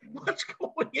 what's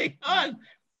going on?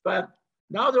 But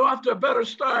now they're off to a better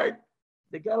start.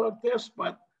 They got like this,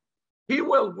 but he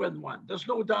will win one. There's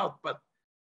no doubt. But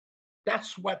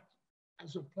that's what,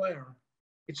 as a player,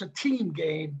 it's a team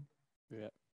game. Yeah.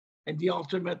 And the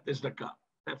ultimate is the cup.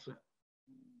 That's it.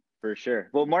 For sure.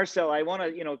 Well, Marcel, I want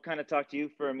to, kind of talk to you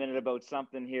for a minute about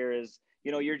something here. Is,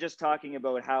 you're just talking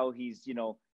about how he's,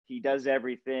 he does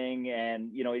everything,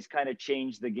 and, he's kind of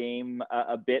changed the game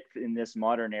a bit in this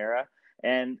modern era.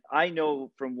 And I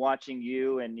know from watching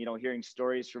you and, hearing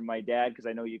stories from my dad, because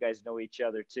I know you guys know each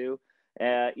other too,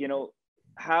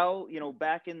 how,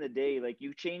 back in the day, like,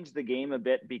 you changed the game a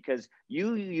bit because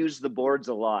you use the boards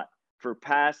a lot for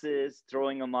passes,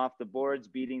 throwing them off the boards,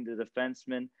 beating the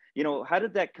defenseman. How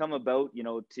did that come about,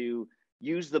 to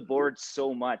use the boards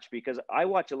so much? Because I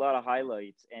watch a lot of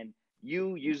highlights, and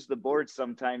you use the boards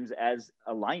sometimes as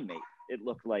a line mate, it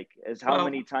looked like, as how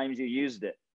many times you used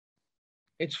it.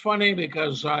 It's funny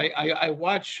because I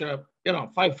watch,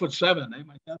 5'7",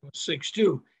 my dad was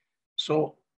 6'2".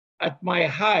 So at my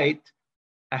height,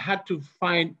 I had to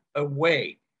find a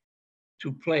way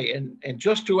to play. And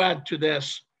just to add to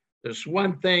this, there's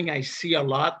one thing I see a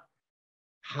lot,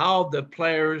 how the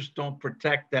players don't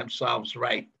protect themselves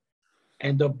right.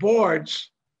 And the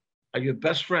boards are your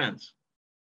best friends.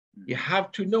 You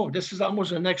have to know, this is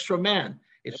almost an extra man.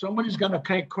 If somebody's gonna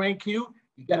crank you,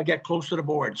 you gotta get close to the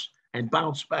boards. and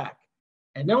bounce back.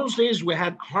 And those days we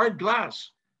had hard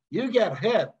glass. You get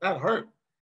hit, that hurt.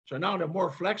 So now they're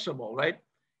more flexible, right?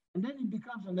 And then he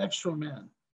becomes an extra man.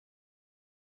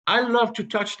 I love to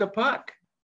touch the puck.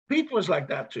 Pete was like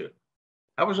that too.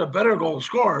 I was a better goal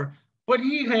scorer, but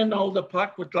he handled the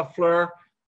puck with Lafleur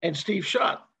and Steve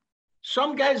Schott.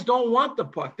 Some guys don't want the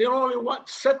puck. They only want,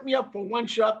 set me up for one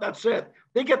shot, that's it.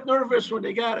 They get nervous when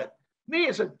they got it. Me,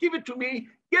 I said, give it to me,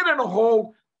 get in a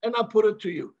hole, and I'll put it to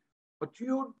you. But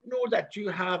you know that you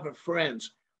have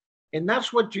friends. And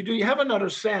that's what you do. You have another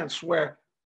sense where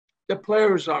the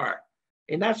players are.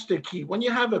 And that's the key. When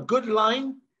you have a good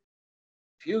line,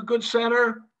 if you're a good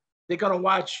center, they're going to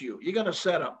watch you. You're going to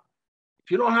set them.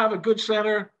 If you don't have a good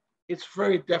center, it's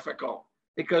very difficult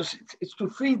because it's to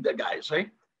feed the guys, eh?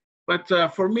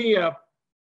 But for me, I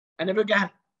never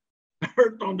got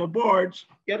hurt on the boards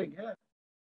getting hit.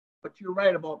 But you're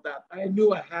right about that. I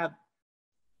knew I had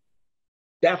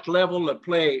that level of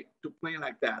play to play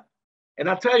like that. And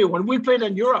I'll tell you, when we played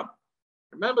in Europe,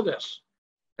 remember this,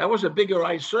 that was a bigger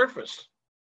ice surface,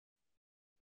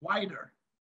 wider.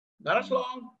 Not as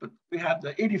long, but we had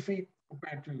the 80 feet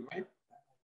compared to, right?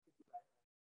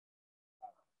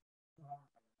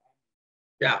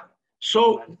 Yeah.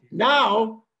 So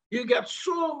now you get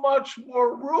so much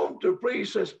more room to play. He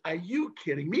says, are you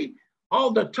kidding me? All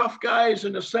the tough guys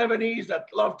in the 70s that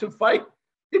love to fight,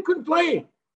 they couldn't play.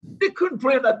 They couldn't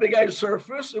play that big ice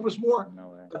surface. It was more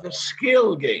of a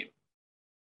skill game.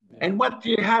 And what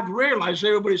you have realized,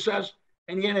 everybody says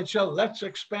in the NHL, let's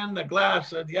expand the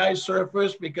glass at the ice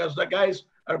surface because the guys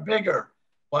are bigger.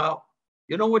 Well,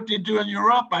 you know what they do in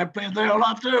Europe? I played there a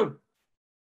lot too.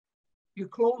 You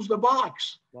close the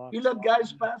box. You let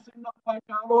guys passing the puck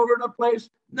all over the place.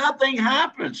 Nothing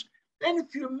happens. Then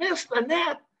if you miss the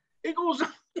net, it goes a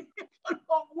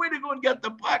long way to go and get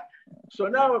the puck. So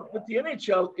now with the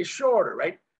NHL, it's shorter,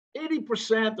 right?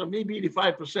 80% or maybe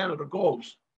 85% of the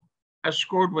goals are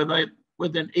scored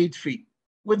within 8 feet.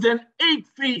 Within 8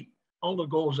 feet, all the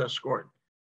goals are scored.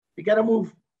 You got to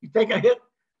move. You take a hit,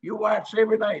 you watch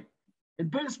every night. In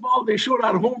baseball, they shoot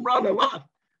out home run a lot.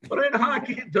 But in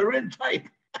hockey, they're in tight.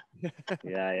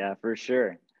 Yeah, for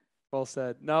sure. Well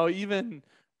said. Now, even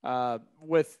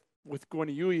with going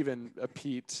to you, even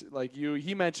Pete, like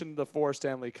he mentioned the 4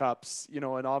 Stanley Cups, you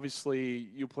know, and obviously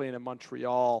you playing in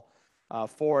Montreal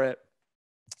for it.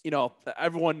 You know,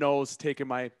 everyone knows, taking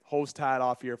my host hat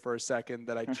off here for a second,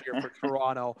 that I cheer for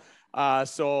Toronto.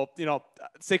 So, you know,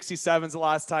 67 is the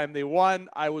last time they won.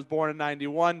 I was born in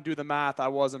 91. Do the math. I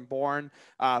wasn't born.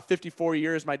 54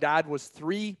 years. My dad was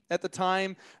 3 at the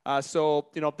time. So,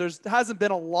 you know, hasn't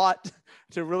been a lot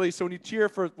to really, so when you cheer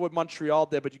for what Montreal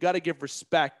did, but you got to give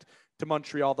respect to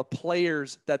Montreal, the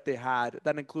players that they had.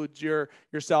 That includes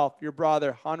yourself, your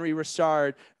brother, Henri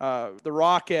Richard, the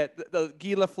Rocket, the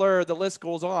Guy Lafleur, the list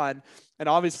goes on. And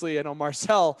obviously, I know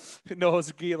Marcel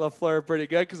knows Guy Lafleur pretty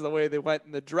good because of the way they went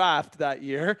in the draft that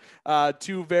year.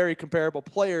 2 very comparable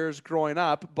players growing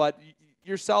up. But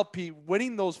yourself, Pete,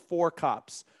 winning those 4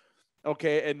 cups,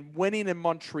 okay, and winning in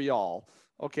Montreal,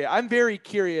 okay, I'm very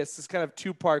curious, this kind of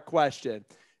 2-part question.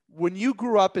 When you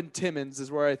grew up in Timmins,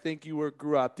 is where I think you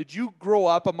grew up, did you grow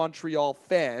up a Montreal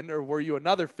fan, or were you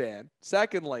another fan?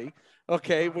 Secondly,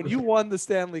 okay, when you won the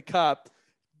Stanley Cup,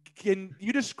 can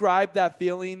you describe that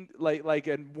feeling, like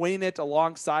and win it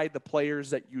alongside the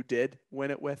players that you did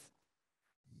win it with?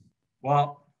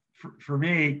 Well, for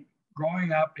me,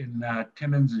 growing up in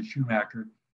Timmins and Schumacher,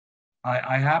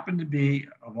 I happened to be,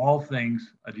 of all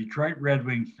things, a Detroit Red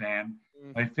Wings fan.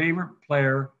 My favorite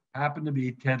player happened to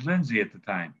be Ted Lindsay at the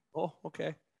time. Oh,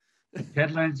 okay.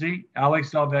 Ted Lindsay,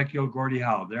 Alex Delvecchio, Gordie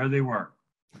Howe. There they were.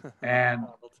 And,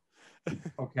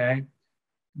 okay.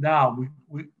 Now,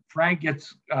 Frank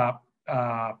gets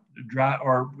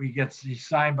he's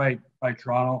signed by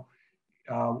Toronto.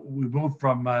 We moved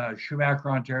from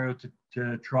Schumacher, Ontario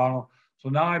to Toronto. So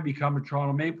now I become a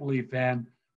Toronto Maple Leaf fan.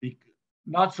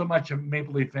 Not so much a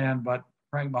Maple Leaf fan, but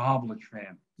Frank Mahovlich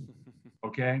fan.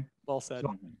 Okay? Well said.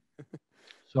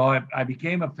 So I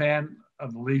became a fan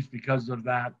of the Leafs because of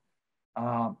that.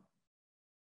 And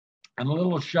a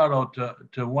little shout out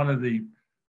to one of the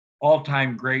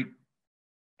all-time great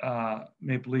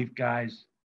Maple Leaf guys,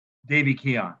 Davey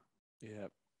Keon. Yeah.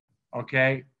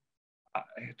 Okay.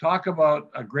 Talk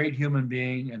about a great human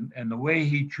being, and the way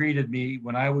he treated me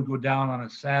when I would go down on a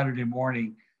Saturday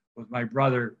morning with my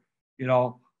brother, you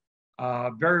know,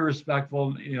 very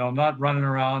respectful, you know, not running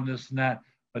around this and that.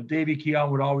 But Davey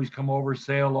Keon would always come over,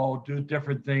 say hello, do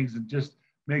different things, and just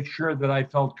make sure that I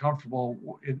felt comfortable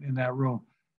in that room.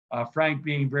 Frank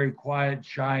being very quiet,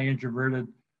 shy, introverted,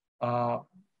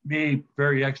 me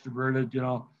very extroverted, you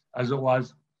know, as it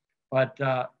was. But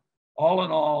all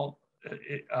in all,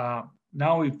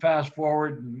 now we fast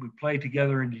forward and we play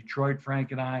together in Detroit,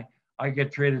 Frank and I. I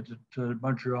get traded to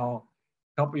Montreal.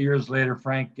 A couple of years later,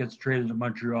 Frank gets traded to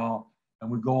Montreal, and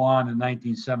we go on in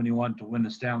 1971 to win the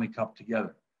Stanley Cup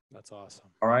together. That's awesome.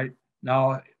 All right.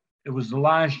 Now, it was the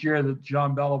last year that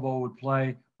Jean Beliveau would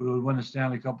play. We would win the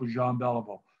Stanley Cup with Jean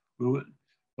Beliveau.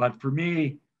 But for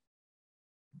me,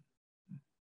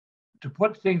 to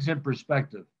put things in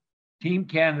perspective, Team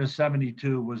Canada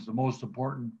 72 was the most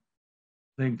important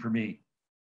thing for me.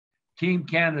 Team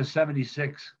Canada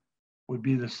 76 would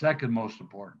be the second most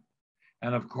important.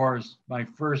 And of course, my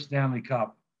first Stanley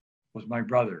Cup was my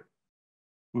brother.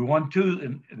 We won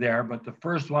 2 there, but the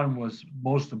first one was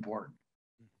most important.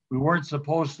 We weren't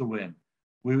supposed to win.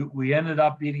 We ended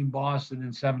up beating Boston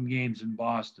in 7 games in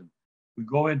Boston. We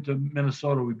go into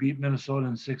Minnesota. We beat Minnesota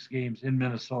in 6 games in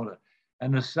Minnesota.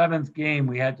 And the 7th game,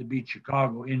 we had to beat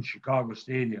Chicago in Chicago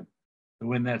Stadium to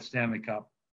win that Stanley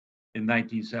Cup in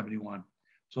 1971.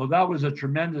 So that was a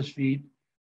tremendous feat.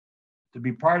 To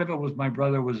be part of it with my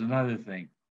brother was another thing.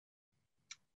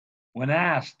 When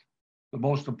asked the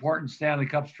most important Stanley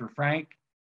Cups for Frank,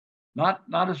 not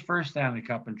his first Stanley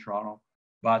Cup in Toronto,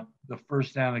 but the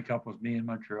first Stanley Cup was me in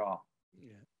Montreal.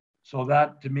 Yeah. So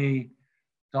that to me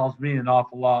tells me an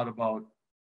awful lot about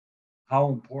how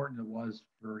important it was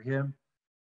for him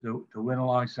to win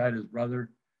alongside his brother.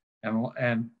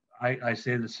 And I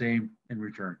say the same in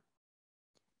return.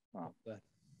 Wow.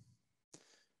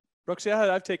 Brooks,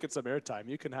 yeah, I've taken some airtime.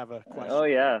 You can have a question. Oh,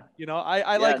 yeah. You know,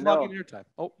 I like hogging airtime.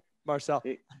 Oh, Marcel.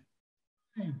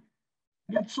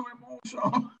 That's so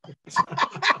emotional.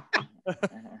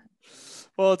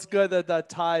 Well, it's good that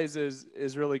ties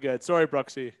is really good. Sorry,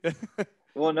 Brooksy.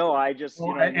 Well, no, I just,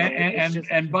 you know.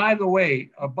 And by the way,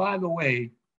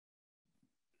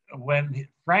 when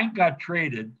Frank got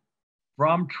traded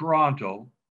from Toronto,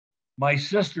 my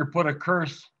sister put a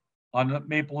curse on the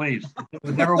Maple Leafs. They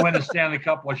would never win a Stanley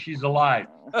Cup while she's alive.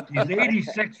 She's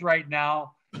 86 right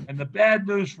now, and the bad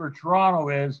news for Toronto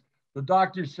is the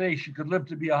doctors say she could live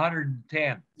to be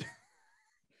 110.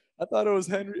 I thought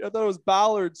it was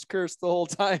Ballard's curse the whole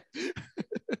time.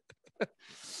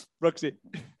 Brooksy.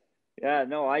 Yeah,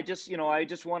 no, I just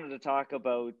wanted to talk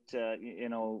about,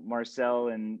 Marcel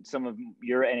and some of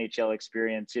your NHL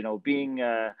experience, being,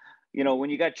 when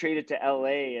you got traded to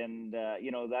LA and,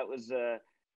 that was,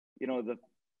 the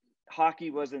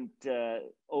hockey wasn't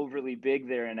overly big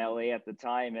there in LA at the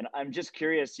time. And I'm just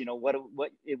curious, what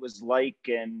it was like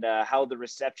and how the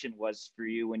reception was for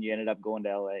you when you ended up going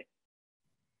to LA.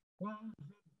 Well,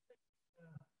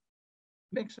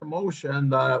 mixed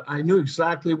emotion. I knew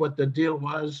exactly what the deal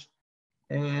was.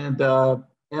 And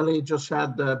LA just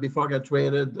had, before I got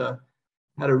traded,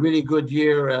 had a really good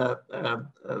year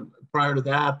prior to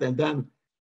that. And then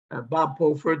Bob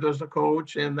Pulford was the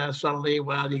coach. And suddenly,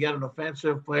 well, you got an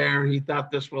offensive player. He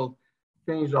thought this will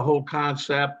change the whole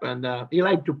concept. And he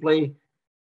liked to play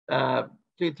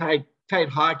tight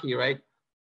hockey, right?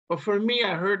 But for me,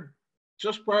 I heard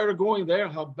just prior to going there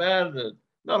how bad,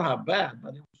 not how bad,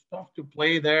 but it was tough to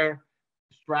play there.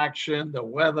 Distraction, the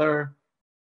weather,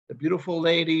 the beautiful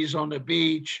ladies on the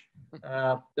beach,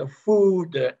 the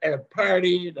food, the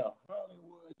party, the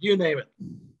Hollywood, you name it.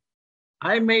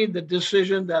 I made the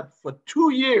decision that for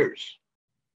 2 years,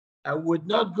 I would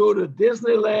not go to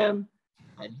Disneyland.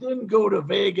 I didn't go to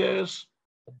Vegas.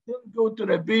 I didn't go to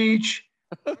the beach.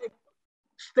 I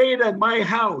stayed at my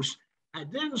house. I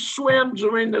didn't swim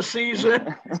during the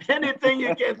season. Anything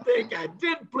you can think. I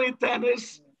didn't play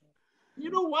tennis. You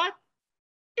know what?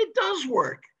 It does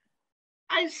work.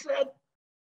 I said,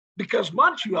 because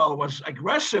Montreal was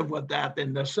aggressive with that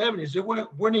in the 70s, they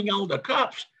weren't winning all the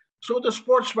cups. So the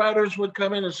sports writers would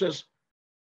come in and says,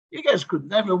 you guys could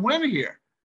never win here.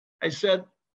 I said,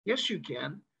 yes, you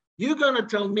can. You're going to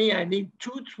tell me I need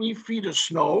 2-3 feet of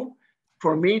snow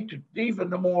for me to leave in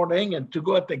the morning and to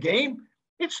go at the game?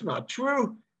 It's not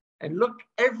true. And look,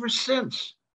 ever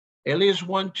since, LA's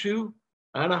won 2,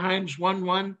 Anaheim's won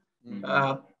 1,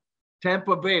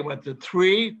 Tampa Bay went to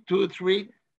 2-3,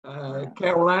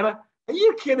 Carolina. Are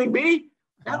you kidding me?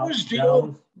 That was the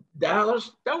old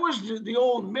Dallas. That was the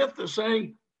old myth of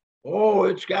saying, oh,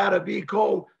 it's got to be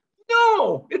cold.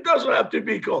 No, it doesn't have to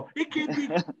be cold. It can be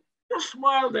just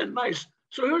mild and nice.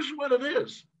 So here's what it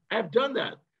is. I've done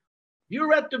that.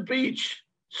 You're at the beach,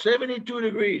 72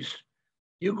 degrees.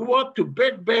 You go up to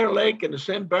Big Bear Lake in the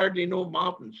San Bernardino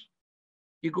Mountains.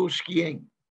 You go skiing,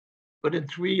 but in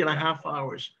 3.5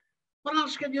 hours. What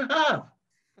else can you have?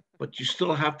 But you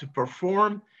still have to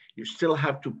perform. You still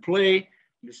have to play.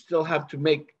 You still have to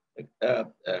make a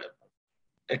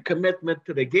commitment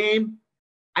to the game.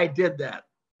 I did that,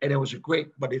 and it was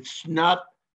but it's not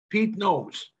Pete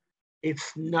knows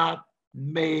it's not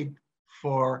made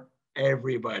for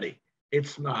everybody.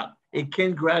 It's not. It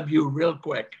can grab you real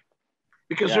quick.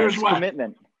 Because here's what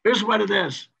commitment. Here's what it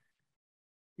is.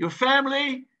 Your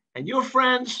family and your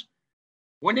friends,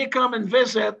 when they come and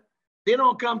visit, they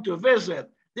don't come to visit.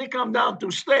 They come down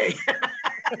to stay.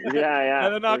 Yeah.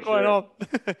 They're not going home.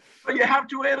 But you have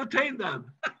to entertain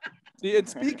them. And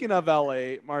speaking of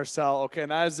LA, Marcel, okay,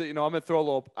 and as you know, I'm gonna throw a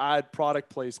little ad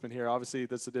product placement here. Obviously,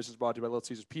 this edition is brought to you by Little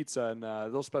Caesars Pizza, and a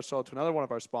little special out to another one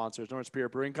of our sponsors, North Superior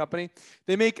Brewing Company.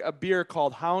 They make a beer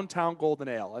called Houndtown Golden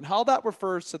Ale, and how that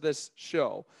refers to this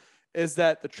show is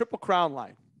that the Triple Crown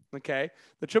line, okay,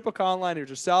 the Triple Crown line. Here's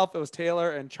yourself. It was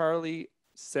Taylor and Charlie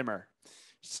Simmer.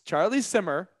 Charlie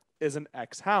Simmer is an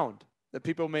ex-hound. That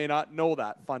people may not know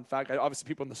that. Fun fact. Obviously,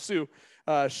 people in the Sioux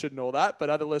should know that, but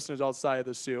other listeners outside of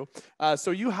the Sioux.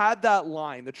 So you had that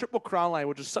line, the Triple Crown line,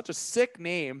 which is such a sick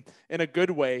name in a good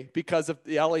way because of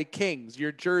the LA Kings,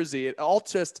 your jersey. It all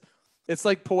just, it's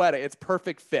like poetic. It's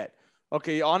perfect fit.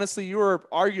 Okay, honestly, you were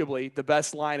arguably the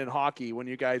best line in hockey when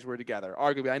you guys were together.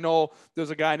 Arguably. I know there's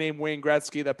a guy named Wayne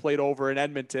Gretzky that played over in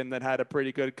Edmonton that had a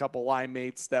pretty good couple line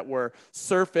mates that were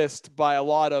surfaced by a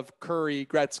lot of Curry,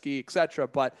 Gretzky, etc.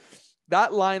 But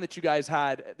that line that you guys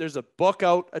had, there's a book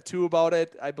out too about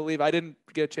it. I believe I didn't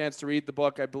get a chance to read the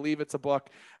book. I believe it's a book.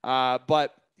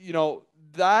 But, you know,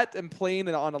 that and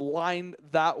playing on a line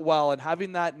that well and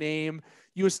having that name,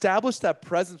 you established that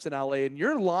presence in LA, and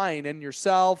your line and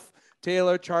yourself,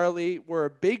 Taylor, Charlie, were a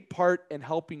big part in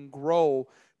helping grow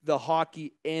the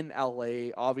hockey in LA,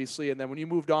 obviously. And then when you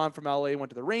moved on from LA, went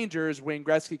to the Rangers, Wayne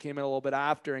Gretzky came in a little bit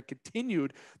after and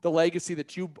continued the legacy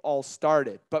that you all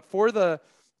started. But for the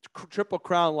Triple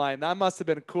Crown line, that must have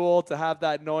been cool to have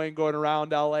that knowing going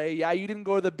around LA. Yeah, you didn't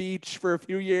go to the beach for a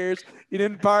few years. You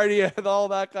didn't party and all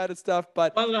that kind of stuff.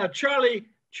 But well, Charlie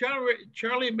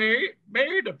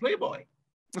married a Playboy.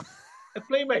 A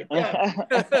playmate, yeah.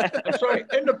 I'm sorry,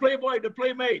 and the Playboy, the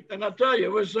playmate. And I'll tell you,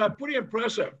 it was pretty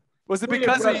impressive. Was it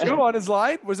because of you on his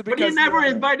line? Was it because? But he never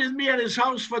invited me at his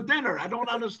house for dinner. I don't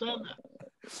understand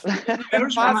that.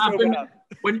 Here's what happened.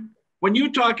 When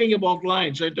you're talking about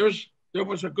lines, there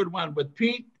was a good one with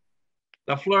Pete,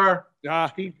 Lafleur,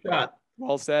 Steve Schott.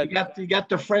 Well said. You got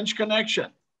the French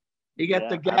connection. You got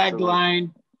the gag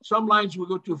line. Some lines will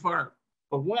go too far.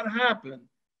 But what happened?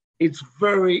 It's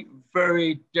very,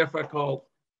 very difficult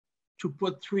to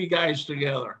put three guys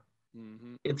together.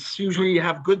 Mm-hmm. It's usually you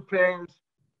have good pairs.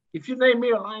 If you name me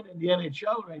a line in the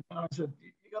NHL right now, I said,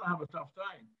 you're going to have a tough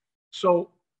time. So,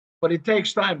 but it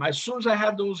takes time. As soon as I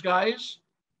had those guys,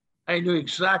 I knew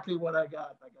exactly what I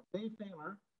got. I got Dave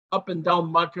Taylor, up and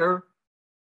down mucker,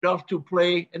 love to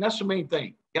play. And that's the main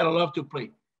thing. You got to love to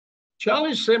play.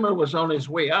 Charlie Simmer was on his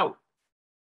way out.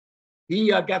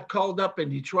 He got called up in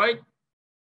Detroit.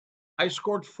 I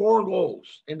scored 4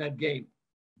 goals in that game.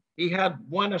 He had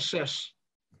 1 assist,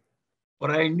 but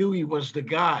I knew he was the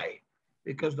guy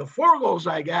because the 4 goals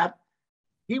I got,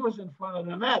 he was in front of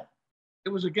the net. It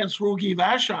was against Rogie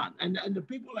Vachon. And the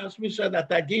people asked me, said at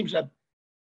that game, said,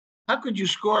 how could you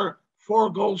score 4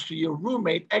 goals to your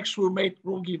roommate, ex-roommate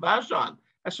Rogie Vachon?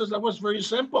 I says, that was very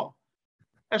simple.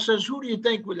 I says, who do you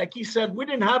think? Like he said, we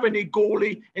didn't have any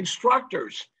goalie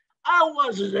instructors. I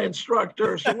was his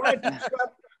instructor. So when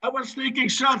I was taking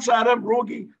shots at him.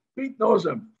 Rogie, Pete knows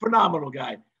him. Phenomenal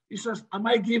guy. He says, am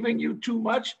I giving you too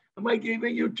much? Am I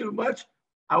giving you too much?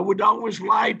 I would always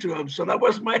lie to him. So that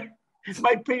was my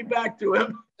payback to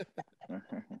him.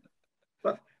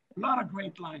 But a lot of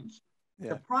great lines.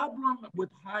 Yeah. The problem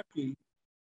with hockey,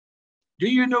 do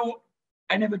you know,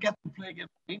 I never get to play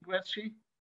against Wayne Gretzky.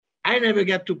 I never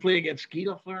get to play against Guy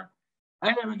Lafleur.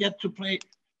 I never get to play.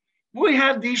 We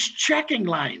had these checking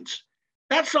lines.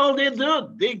 That's all they do.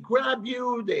 They grab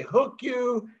you, they hook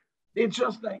you. They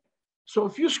just like, so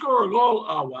if you score a goal,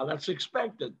 oh, well, that's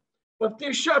expected. But if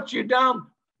they shut you down,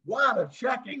 what a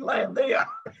checking line they are.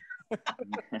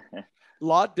 A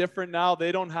lot different now.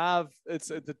 They don't have,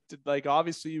 it's like,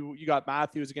 obviously you got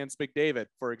Matthews against McDavid,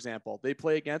 for example. They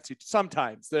play against you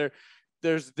sometimes.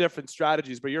 There's different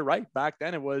strategies, but you're right. Back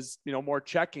then it was, more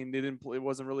checking. It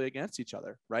wasn't really against each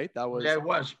other, right? That was. Yeah, it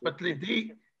was. But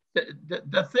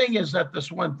the thing is that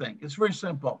this one thing, it's very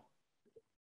simple.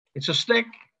 It's a stick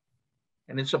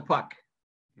and it's a puck.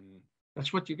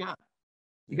 That's what you got.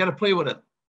 You got to play with it.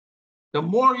 The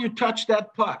more you touch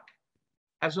that puck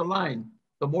as a line,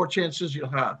 the more chances you'll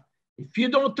have. If you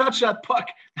don't touch that puck,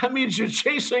 that means you're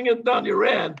chasing it down your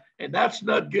end, and that's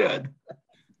not good.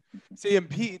 See, and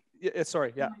Pete,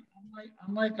 sorry, yeah.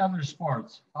 Unlike other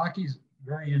sports, hockey's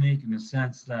very unique in the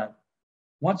sense that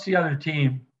once the other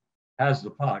team has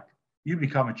the puck, you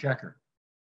become a checker.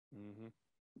 Mm-hmm.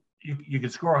 you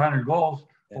could score 100 goals,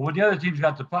 but when the other team's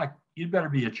got the puck, you'd better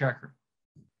be a checker,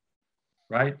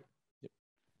 right?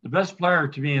 The best player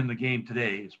to me in the game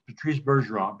today is Patrice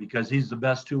Bergeron, because he's the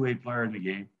best two-way player in the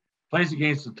game. Plays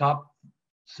against the top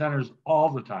centers all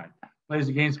the time. Plays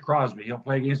against Crosby. He'll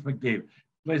play against McDavid.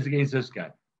 Plays against this guy.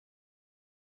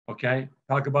 Okay?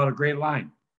 Talk about a great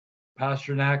line.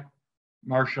 Pasternak,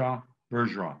 Marchand,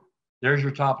 Bergeron. There's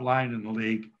your top line in the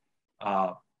league.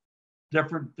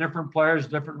 Different players,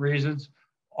 different reasons,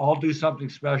 all do something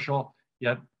special,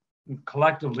 yet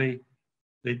collectively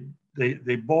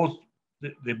they both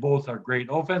are great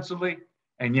offensively,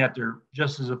 and yet they're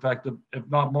just as effective, if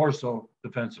not more so,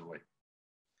 defensively.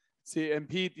 See, and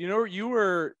Pete, you know, you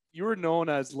were known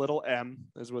as Little M,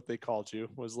 is what they called you,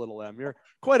 was Little M. You're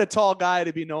quite a tall guy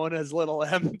to be known as Little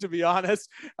M, to be honest.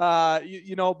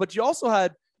 You know, but you also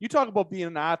had, you talk about being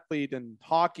an athlete in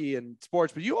hockey and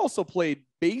sports, but you also played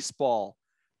baseball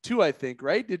too, I think,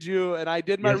 right? Did you? And I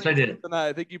did my Yes, I did. And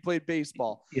I think you played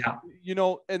baseball. Yeah. You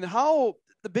know, and how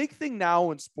the big thing now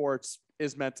in sports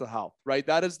is mental health, right?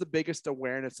 That is the biggest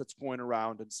awareness that's going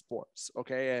around in sports.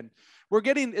 Okay. And we're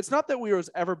getting, it's not that we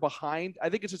was ever behind. I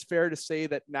think it's just fair to say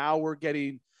that now we're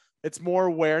getting, it's more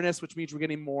awareness, which means we're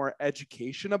getting more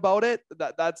education about it.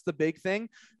 That's the big thing.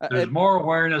 There's more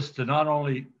awareness to not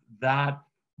only that,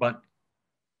 but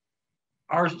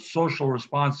our social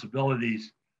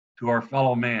responsibilities to our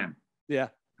fellow man. Yeah.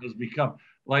 Has become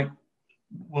like,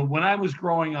 when I was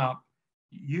growing up,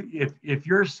 if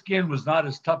your skin was not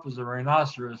as tough as a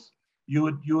rhinoceros, you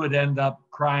would end up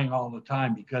crying all the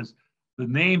time, because the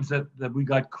names that we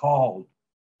got called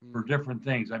for different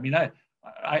things. I mean,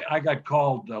 I got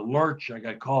called lurch. I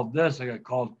got called this. I got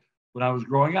called when I was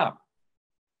growing up,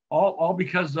 all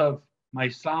because of my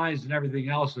size and everything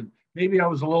else. And maybe I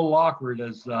was a little awkward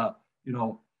as you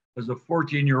know, as a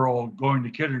 14-year-old going to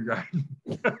kindergarten.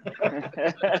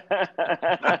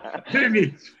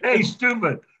 Maybe, hey,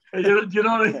 stupid. You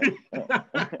know what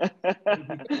I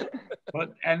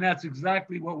mean? And that's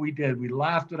exactly what we did. We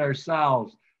laughed at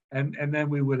ourselves, and then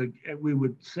we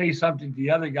would say something to the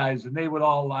other guys, and they would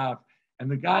all laugh. And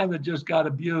the guy that just got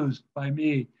abused by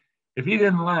me, if he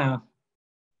didn't laugh,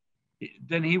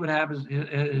 then he would have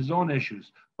his own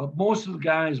issues. But most of the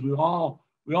guys, we all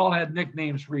had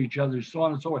nicknames for each other, so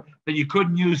on and so forth, that you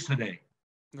couldn't use today.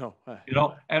 No, you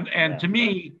know, and to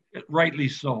me, rightly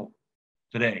so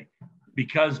today,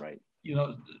 because you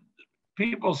know,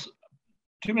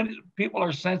 too many people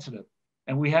are sensitive,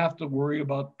 and we have to worry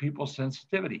about people's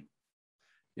sensitivity.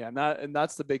 Yeah, and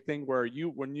that's the big thing where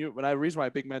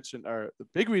the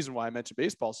big reason why I mentioned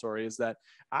baseball, is that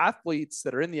athletes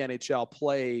that are in the NHL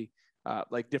play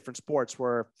like different sports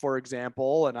where, for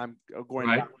example, and I'm going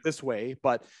back this way,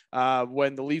 but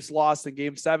when the Leafs lost in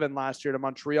Game 7 last year to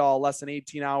Montreal, less than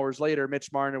 18 hours later,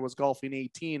 Mitch Marner was golfing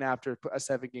 18 after a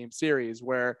 7-game series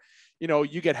where, you know,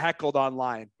 you get heckled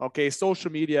online. Okay.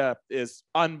 Social media is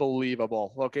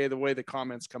unbelievable. Okay. The way the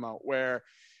comments come out, where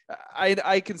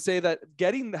I can say that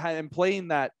getting and playing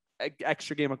that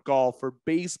extra game of golf or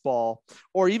baseball,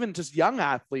 or even just young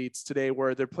athletes today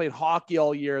where they're playing hockey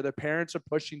all year, their parents are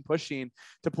pushing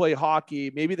to play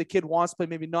hockey. Maybe the kid wants to play,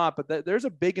 maybe not, but there's a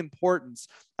big importance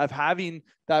of having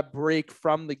that break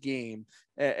from the game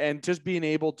and just being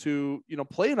able to, you know,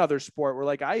 play another sport. Where,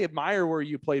 like, I admire where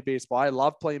you played baseball. I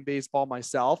love playing baseball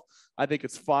myself. I think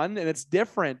it's fun and it's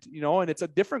different, you know, and it's a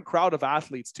different crowd of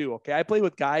athletes too. Okay. I play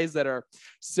with guys that are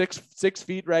six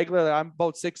feet regularly. I'm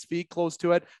about 6 feet, close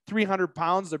to it, 300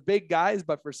 pounds. They're big guys,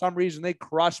 but for some reason they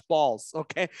crush balls.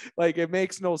 Okay. Like, it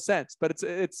makes no sense, but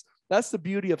that's the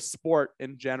beauty of sport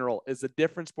in general, is the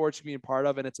different sports you can be a part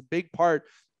of. And it's a big part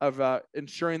of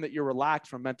ensuring that you're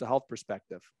relaxed from a mental health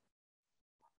perspective.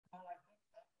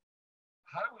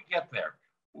 How do we get there?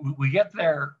 We get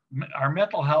there. Our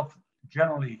mental health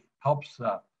generally helps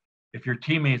if your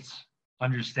teammates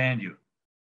understand you.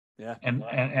 Yeah. And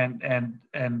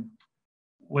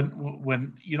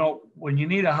when you know, when you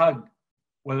need a hug,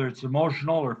 whether it's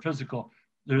emotional or physical,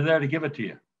 they're there to give it to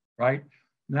you. Right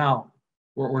now,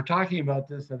 we're talking about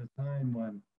this at a time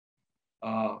when,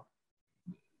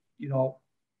 you know,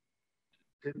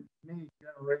 to me,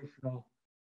 generational.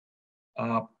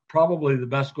 Probably the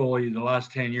best goalie in the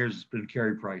last 10 years has been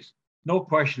Carey Price. No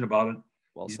question about it.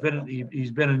 Well he's said.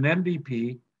 been an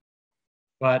MVP,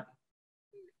 but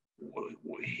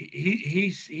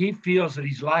he feels that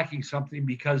he's lacking something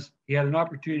because he had an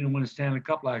opportunity to win a Stanley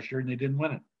Cup last year and they didn't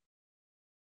win it.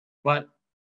 But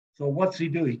so what's he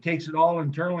do? He takes it all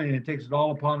internally and he takes it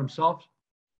all upon himself,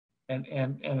 and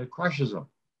it crushes him.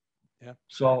 Yeah.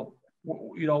 So,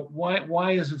 you know,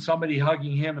 why isn't somebody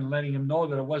hugging him and letting him know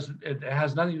that it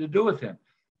has nothing to do with him?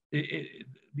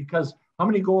 Because How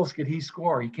many goals could he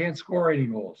score? He can't score any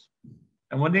goals.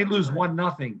 And when they lose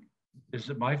 1-0,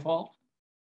 is it my fault?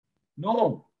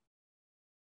 No.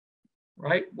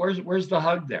 Right? Where's the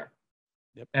hug there?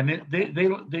 Yep. And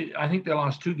they I think they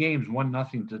lost 2 games,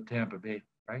 1-0 to Tampa Bay,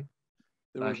 right?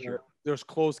 There's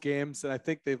close games, and I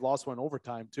think they've lost one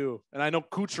overtime too. And I know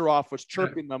Kucherov was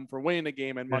chirping them for winning a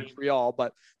game in Montreal,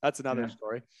 but that's another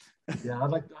story. Yeah,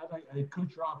 I'd like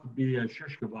Kucherov would be a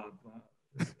shish kebab.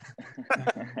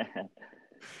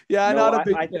 Yeah, no, not a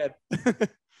big fan.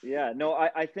 Yeah, no,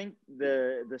 I think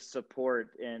the support,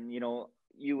 and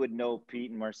you would know,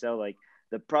 Pete and Marcel, like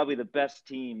probably the best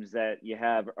teams that you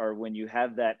have are when you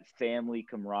have that family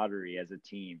camaraderie as a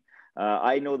team.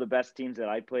 I know the best teams that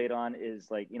I played on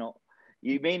is like,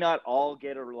 you may not all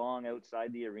get along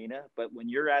outside the arena, but when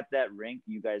you're at that rink,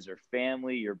 you guys are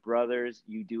family, you're brothers,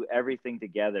 you do everything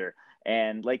together.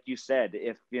 And like you said,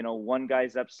 if, one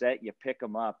guy's upset, you pick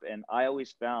them up. And I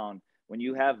always found when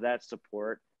you have that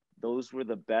support, those were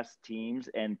the best teams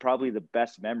and probably the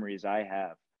best memories I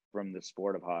have from the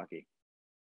sport of hockey.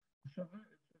 It's a very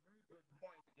good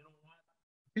point. You know what?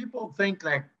 People think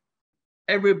like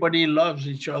everybody loves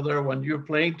each other when you're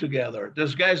playing together.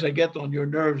 There's guys that get on your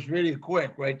nerves really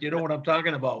quick, right? You know what I'm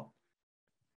talking about.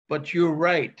 But you're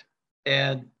right.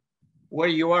 And where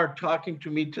you are talking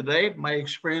to me today, my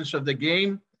experience of the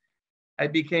game, I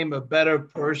became a better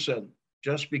person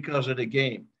just because of the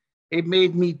game. It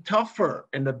made me tougher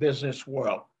in the business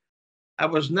world. I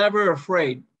was never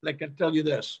afraid. Like I tell you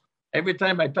this, every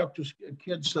time I talk to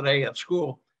kids today at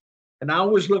school, and I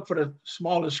always look for the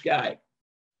smallest guy.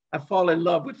 I fall in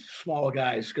love with small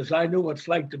guys because I knew what it's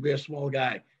like to be a small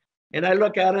guy. And I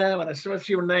look at him and I said, "What's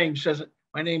your name?" He says,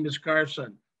 "My name is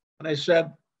Carson." And I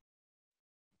said,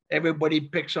 "Everybody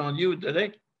picks on you, did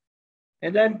they?"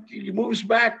 And then he moves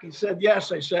back. He said,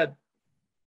 "Yes." I said,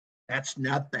 "That's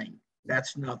nothing.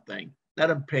 That's nothing. Let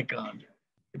them pick on you.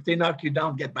 If they knock you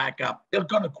down, get back up. They're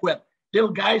going to quit. Little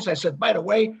guys," I said, "by the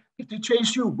way, if they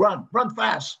chase you, run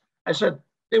fast." I said,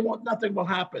 nothing will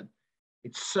happen.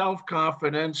 It's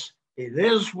self-confidence. It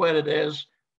is what it is.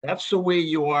 That's the way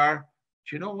you are.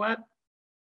 But you know what?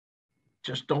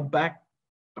 Just don't back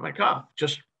off.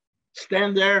 Just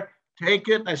stand there, take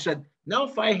it. I said, "Now,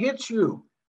 if I hit you,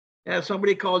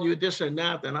 somebody called you this and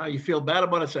that, and now you feel bad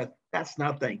about it," I said, "That's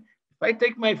nothing. If I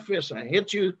take my fist and I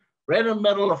hit you right in the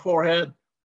middle of the forehead,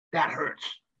 that hurts."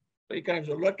 So you guys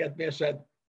will look at me and said,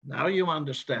 "Now you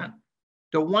understand."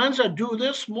 The ones that do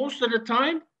this most of the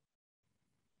time,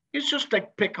 it's just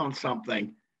like pick on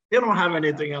something. They don't have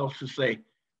anything else to say.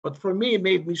 But for me, it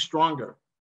made me stronger.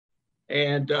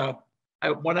 And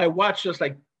when I watch this,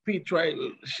 like Pete tried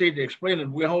to explain it,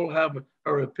 we all have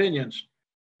our opinions.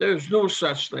 There's no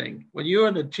such thing. When you're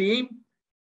in a team,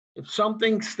 if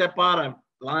something step out of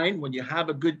line, when you have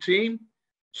a good team,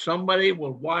 somebody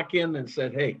will walk in and say,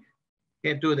 "Hey,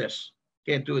 can't do this,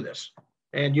 can't do this."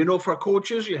 And for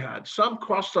coaches, you had some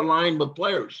cross the line with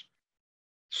players.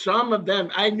 Some of them,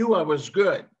 I knew I was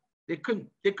good. They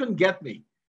couldn't get me.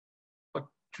 But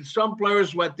to some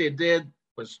players, what they did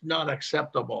was not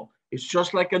acceptable. It's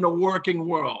just like in the working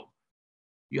world.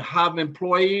 You have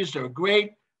employees that are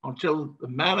great until the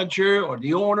manager or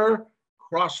the owner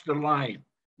cross the line.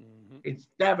 Mm-hmm. It's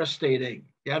devastating.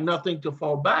 You have nothing to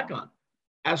fall back on.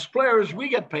 As players, we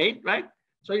get paid, right?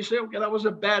 So you say, "Okay, that was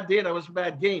a bad day, that was a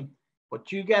bad game." But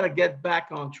you got to get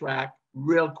back on track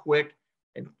real quick.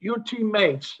 And your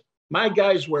teammates, my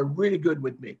guys were really good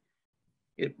with me.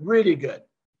 Really good.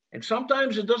 And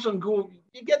sometimes it doesn't go,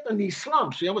 you get in these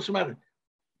slumps. What's the matter?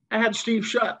 I had Steve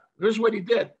Shutt. Here's what he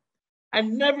did. I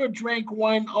never drank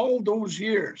wine all those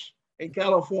years in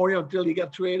California until he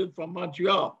got traded from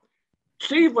Montreal.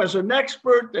 Steve was an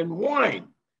expert in wine.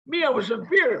 Me, I was a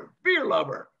beer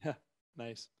lover.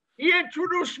 Nice. He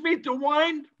introduced me to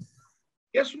wine.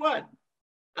 Guess what?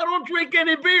 I don't drink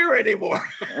any beer anymore.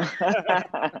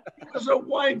 He was a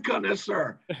wine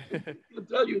connoisseur. I'll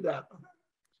tell you that.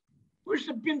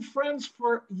 We've been friends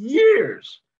for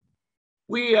years.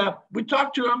 We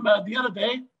talked to him the other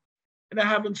day, and I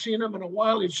haven't seen him in a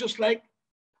while. It's just like,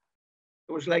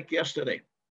 it was like yesterday.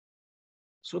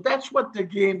 So that's what the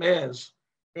game is.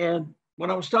 And when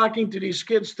I was talking to these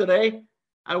kids today,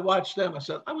 I watched them. I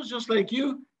said, I was just like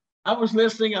you. I was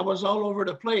listening. I was all over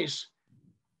the place.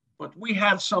 But we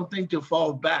had something to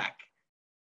fall back.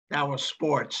 That was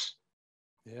sports.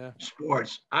 Yeah.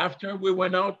 Sports. After we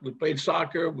went out, we played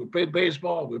soccer, we played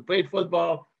baseball, we played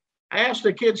football. I asked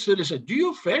the kids, they said, "Do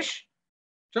you fish?"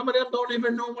 Some of them don't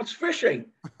even know what's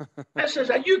fishing. I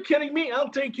says, "Are you kidding me? I'll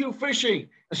take you fishing."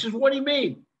 I says, "What do you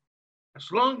mean?"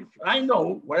 As long as I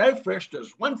know where I fish,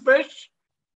 there's one fish,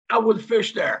 I would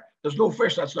fish there. There's no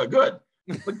fish, that's not good.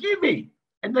 Forgive me.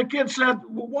 And the kid said,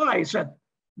 well, why? He said,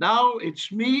 now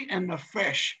it's me and the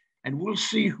fish, and we'll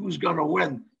see who's going to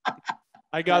win.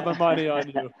 I got my money on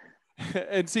you.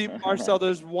 And see, Marcel,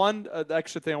 there's one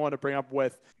extra thing I want to bring up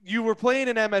with. You were playing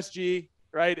in MSG,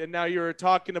 right? And now you're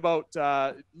talking about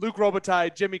Luc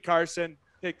Robitaille, Jimmy Carson.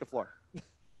 Take the floor.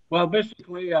 Well,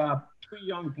 basically, 3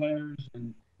 young players,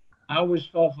 and I always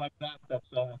felt like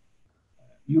that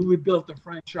you rebuilt the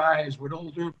franchise with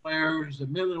older players, the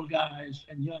middle guys,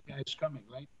 and young guys coming,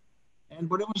 right?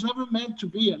 But it was never meant to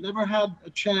be. I never had a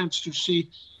chance to see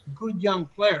a good young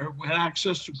player who had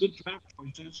access to good draft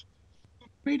choices. We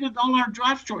created all our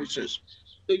draft choices,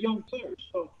 the young players.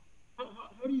 So how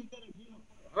do you get a young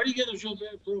player? How do you get a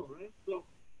Gilbert Pro, right?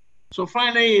 So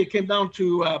finally, it came down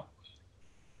to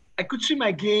I could see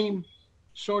my game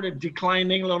sort of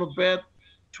declining a little bit,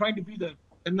 trying to be the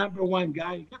number one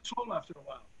guy. It gets old after a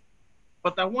while.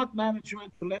 But I want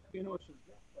management to let me know,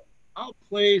 I'll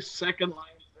play second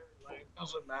line, third line,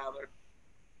 doesn't matter.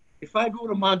 If I go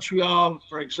to Montreal,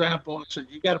 for example, I said,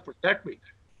 you got to protect me.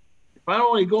 If I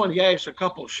only go on the ice a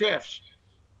couple shifts,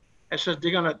 I said,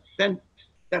 then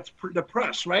that's the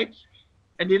press, right?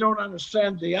 And they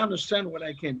understand what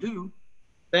I can do,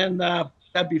 then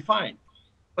that'd be fine.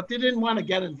 But they didn't want to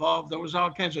get involved. There was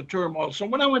all kinds of turmoil. So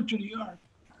when I went to New York,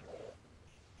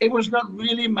 it was not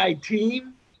really my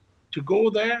team to go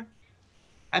there.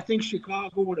 I think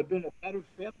Chicago would have been a better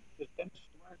fit because Dennis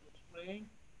Smart was playing.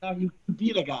 Now you could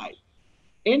beat a guy.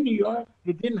 In New York,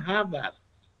 they didn't have that.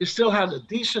 They still had a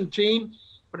decent team,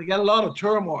 but they got a lot of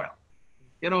turmoil.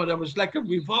 There was like a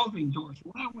revolving door.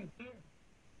 So when I went there,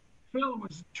 Phil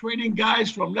was trading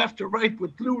guys from left to right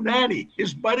with Lou Nanny,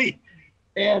 his buddy.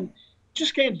 And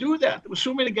just can't do that. There were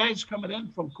so many guys coming in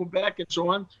from Quebec and so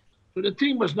on. So the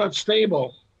team was not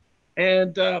stable.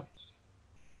 And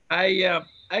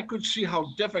I could see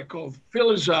how difficult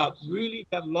Phil is really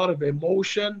had a lot of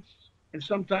emotion. And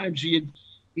sometimes he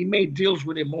made deals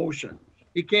with emotion.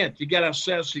 You can't. You got to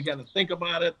assess. You got to think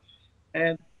about it.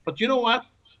 But you know what?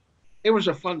 It was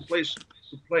a fun place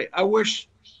to play. I wish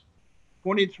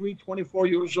 23, 24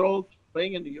 years old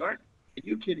playing in New York. Are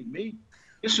you kidding me?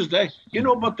 This is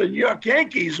about the New York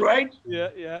Yankees, right?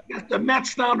 Yeah. You got the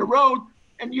Mets down the road,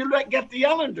 and you get the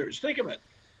Islanders. Think of it.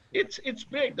 It's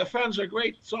big. The fans are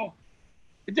great. So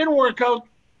it didn't work out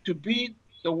to be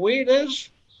the way it is,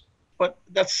 but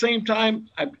at the same time,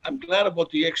 I'm glad about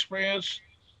the experience.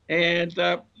 And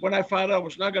when I found out I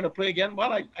was not going to play again,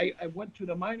 well, I went to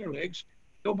the minor leagues.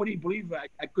 Nobody believed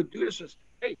I could do this. I said,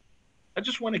 hey, I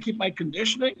just want to keep my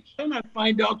conditioning, and I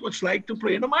find out what's like to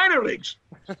play in the minor leagues.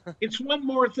 It's one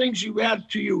more thing you add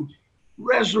to your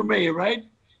resume, right?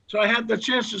 So I had the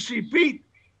chance to see Pete.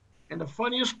 And the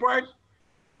funniest part,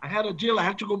 I had a deal. I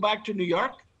had to go back to New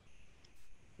York.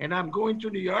 And I'm going to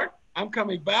New York. I'm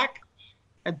coming back.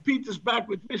 And Pete is back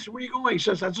with me. So where are you going? He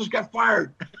says, I just got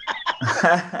fired.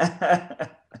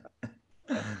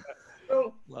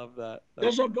 So, love that.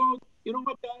 There's a goal. You know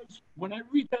what, guys? When I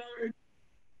retired,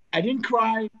 I didn't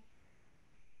cry.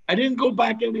 I didn't go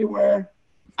back anywhere.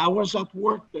 I was at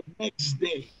work the next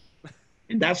day.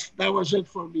 And that was it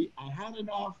for me. I had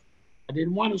enough. I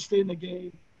didn't want to stay in the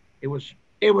game. It was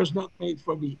not made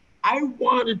for me. I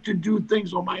wanted to do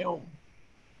things on my own.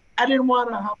 I didn't want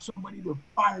to have somebody to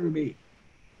fire me.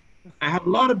 I have a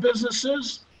lot of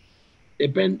businesses.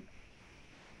 They've been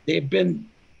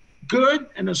good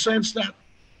in the sense that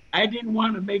I didn't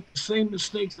want to make the same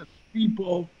mistakes that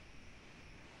people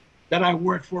that I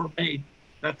work for made.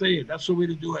 That's the way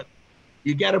to do it.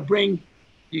 You got to bring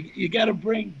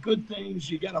good things.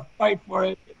 You got to fight for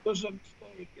it. If there's a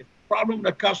mistake, it's a problem with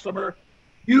the customer,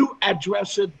 you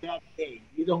address it that day.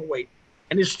 You don't wait.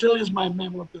 And it still is my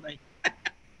memo today.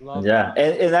 Yeah.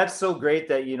 And that's so great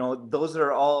that, those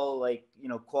are all like,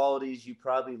 qualities you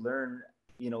probably learn,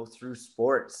 through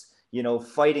sports,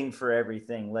 fighting for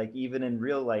everything, like even in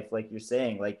real life, like you're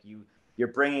saying, like you're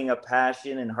bringing a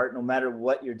passion and heart, no matter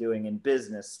what you're doing in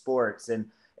business, sports.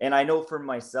 And I know for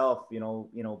myself,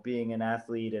 being an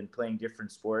athlete and playing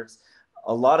different sports,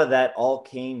 a lot of that all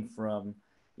came from,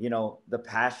 the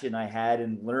passion I had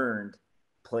and learned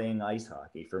playing ice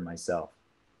hockey for myself.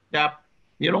 Yeah.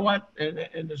 You know what?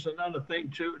 And there's another thing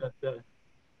too,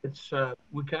 that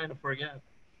we kind of forget.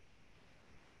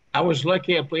 I was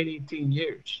lucky I played 18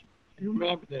 years. And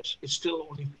remember this, it's still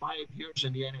only 5 years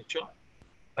in the NHL.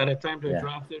 By the time they're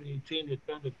drafted 18, they're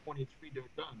done to 23, they're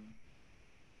done.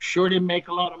 Sure, they make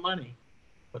a lot of money,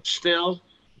 but still,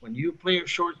 when you play a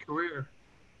short career,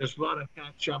 there's a lot of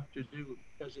catch up to do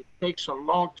because it takes a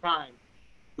long time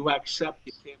to accept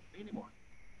you can't play anymore.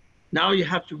 Now you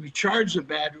have to recharge the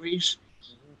batteries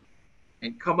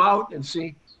and come out and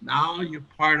see, Now you're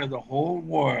part of the whole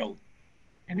world.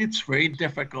 And it's very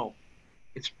difficult.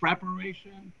 It's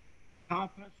preparation,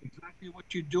 confidence, exactly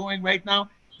what you're doing right now.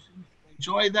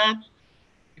 Enjoy that.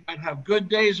 You might have good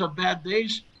days or bad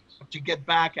days, but you get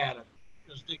back at it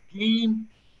because the game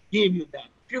gave you that.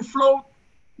 If you float,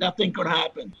 nothing could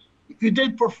happen. If you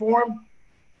did perform,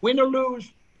 win or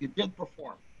lose, you did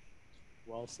perform.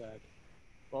 Well said.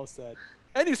 Well said.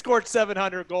 And you scored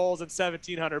 700 goals and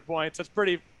 1,700 points. That's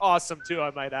pretty awesome, too,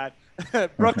 I might add.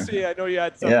 Brooksy, I know you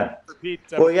had something for Pete.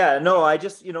 Well, yeah, no, I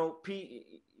just, Pete,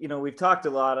 we've talked a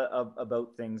lot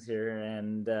about things here.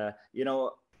 And,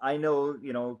 I know,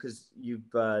 because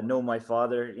you've known my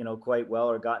father, quite well,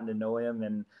 or gotten to know him.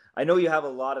 And I know you have a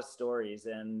lot of stories.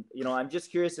 And, I'm just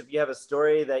curious if you have a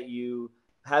story that you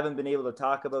haven't been able to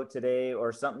talk about today,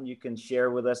 or something you can share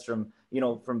with us from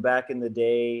back in the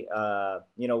day,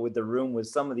 with the room with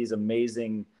some of these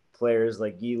amazing players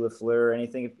like Guy Lafleur or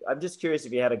anything. I'm just curious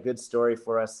if you had a good story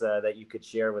for us that you could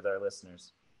share with our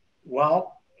listeners.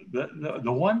 Well,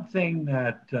 the one thing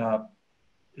that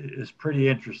is pretty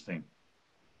interesting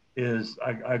is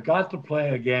I got to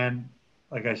play again,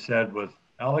 like I said, with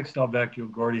Alex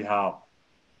Delvecchio, Gordie Howe.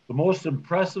 The most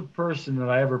impressive person that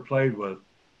I ever played with,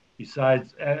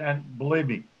 besides, and believe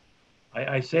me,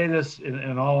 I say this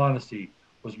in all honesty,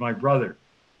 was my brother.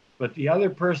 But the other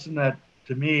person that,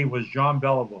 to me, was Jean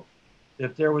Beliveau.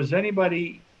 If there was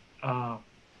anybody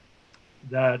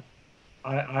that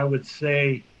I would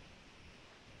say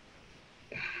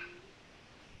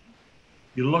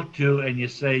you look to and you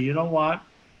say, you know what?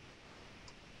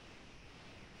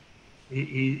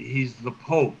 He's the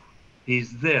Pope.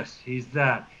 He's this, he's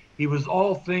that. He was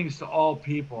all things to all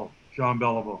people, Jean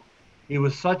Beliveau. He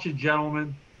was such a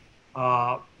gentleman.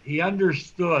 He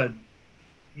understood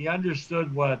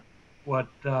what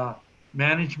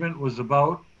management was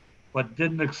about, but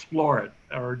didn't explore it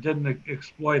or didn't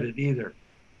exploit it either.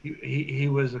 He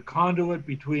was a conduit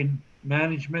between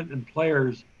management and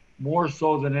players, more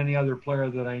so than any other player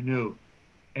that I knew.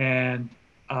 And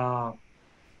Jean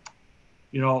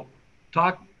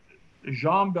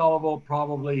Beliveau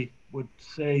probably would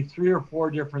say 3 or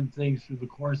 4 different things through the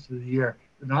course of the year.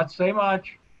 Did not say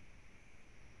much,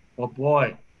 but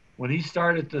boy, when he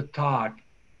started to talk,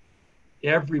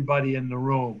 everybody in the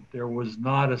room, there was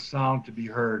not a sound to be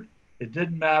heard. It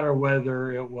didn't matter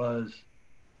whether it was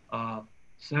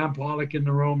Sam Pollock in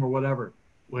the room or whatever.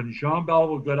 When Jean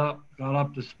Beliveau got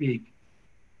up to speak,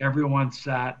 everyone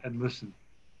sat and listened.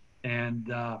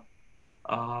 And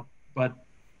but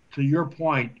to your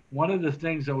point, one of the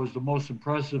things that was the most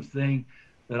impressive thing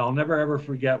that I'll never ever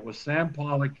forget was Sam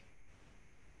Pollock.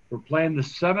 We're playing the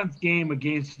 7th game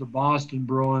against the Boston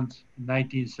Bruins in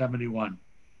 1971.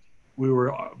 We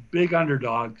were big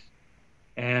underdogs,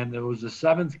 and it was the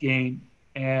 7th game,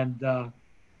 and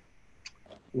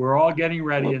we're all getting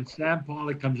ready, and Sam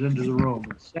Pollock comes into the room.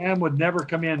 And Sam would never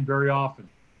come in very often.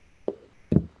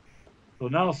 So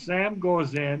now Sam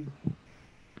goes in,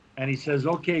 and he says,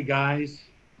 okay, guys,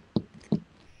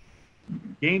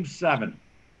 game 7.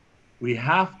 We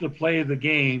have to play the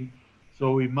game,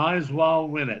 so we might as well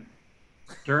win it.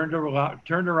 Turned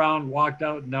around, walked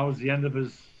out, and that was the end of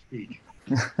his speech.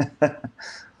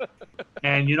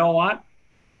 And you know what?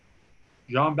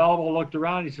 Jean Beliveau looked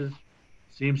around. He says,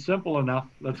 seems simple enough.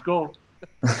 Let's go.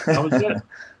 That was it.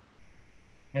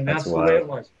 And that's the way it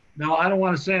was. Now, I don't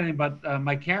want to say anything, but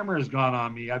my camera has gone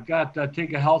on me. I've got to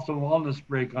take a health and wellness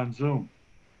break on Zoom.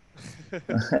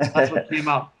 That's what came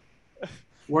up.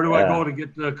 Where do I go to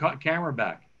get the camera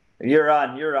back? You're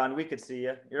on. We could see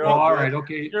you. You're all right.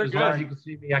 Okay. You're as long as you can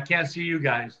see me. I can't see you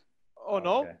guys. Oh,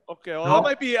 no? Okay. Well, No.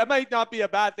 That might not be a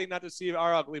bad thing not to see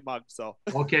our ugly mug, so.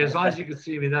 Okay. As long as you can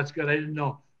see me, that's good. I didn't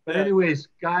know. But anyways,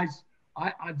 guys,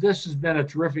 I this has been a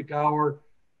terrific hour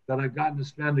that I've gotten to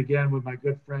spend again with my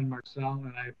good friend Marcel,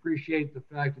 and I appreciate the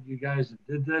fact that you guys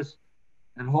did this,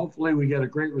 and hopefully we get a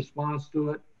great response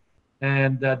to it.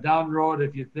 And down the road,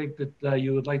 if you think that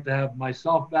you would like to have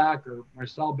myself back or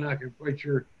Marcel back, I'm quite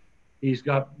sure he's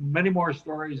got many more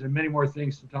stories and many more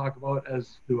things to talk about,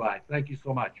 as do I. Thank you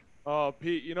so much. Oh,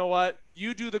 Pete, you know what?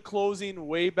 You do the closing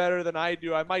way better than I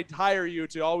do. I might hire you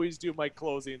to always do my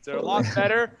closings. They're a lot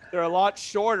better, they're a lot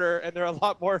shorter, and they're a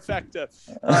lot more effective.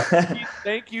 Pete,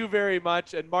 thank you very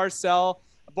much. And Marcel,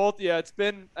 both of you, it's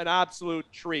been an absolute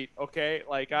treat, okay?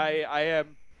 Like, I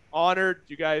am honored.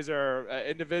 You guys are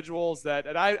individuals that,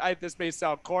 and I this may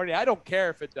sound corny. I don't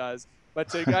care if it does,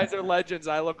 but you guys are legends.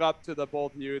 I look up to the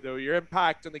both of you, though. Your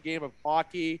impact in the game of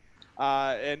hockey.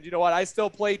 And you know what? I still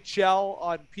play Chell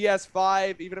on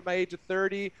PS5, even at my age of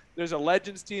 30. There's a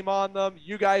Legends team on them.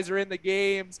 You guys are in the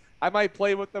games. I might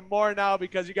play with them more now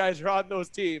because you guys are on those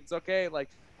teams, okay? Like,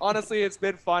 honestly, it's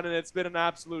been fun and it's been an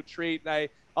absolute treat. And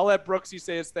I'll let Brooksy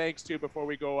say his thanks too before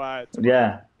we go.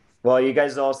 Yeah. Well, you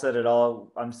guys all said it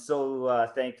all. I'm so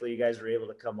thankful you guys were able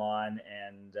to come on.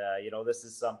 And, this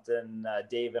is something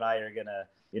Dave and I are going to,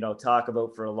 talk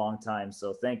about for a long time.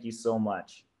 So thank you so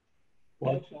much.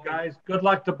 Well, guys, good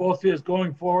luck to both of you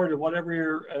going forward and whatever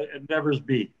your endeavors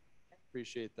be.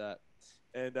 Appreciate that.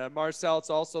 And Marcel, it's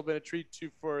also been a treat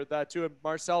for that too. And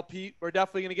Marcel, Pete, we're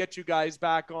definitely going to get you guys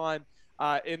back on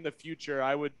in the future.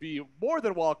 I would be more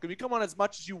than welcome. You come on as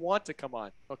much as you want to come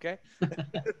on. Okay.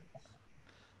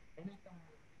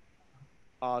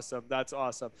 Awesome. That's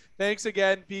awesome. Thanks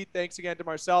again, Pete. Thanks again to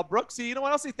Marcel. Brooksy, you know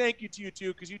what? I'll say thank you to you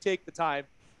too, because you take the time.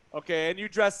 Okay. And you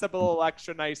dressed up a little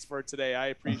extra nice for today. I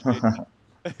appreciate it.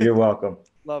 You're welcome.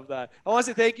 Love that. I want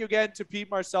to say thank you again to Pete,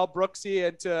 Marcel, Brooksy,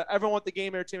 and to everyone with the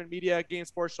Game Entertainment Media, Game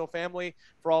Sports Show family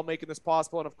for all making this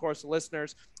possible. And, of course, the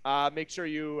listeners, make sure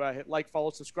you hit like, follow,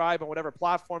 subscribe on whatever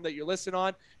platform that you're listening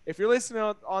on. If you're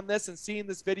listening on this and seeing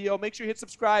this video, make sure you hit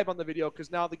subscribe on the video,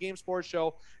 because now the Game Sports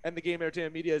Show and the Game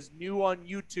Entertainment Media is new on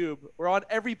YouTube. We're on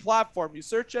every platform. You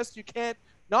search us, you can't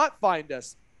not find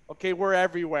us. Okay, we're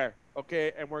everywhere.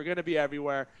 Okay, and we're going to be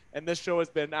everywhere. And this show has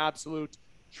been an absolute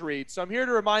treat. So I'm here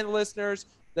to remind the listeners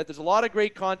that there's a lot of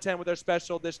great content with our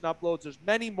special edition uploads. There's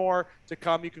many more to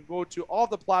come. You can go to all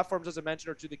the platforms, as I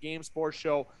mentioned, or to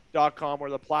thegamesportsshow.com, or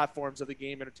the platforms of the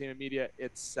Game Entertainment Media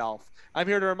itself. I'm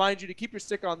here to remind you to keep your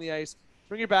stick on the ice,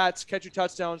 swing your bats, catch your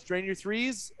touchdowns, drain your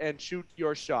threes, and shoot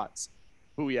your shots.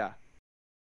 Booyah.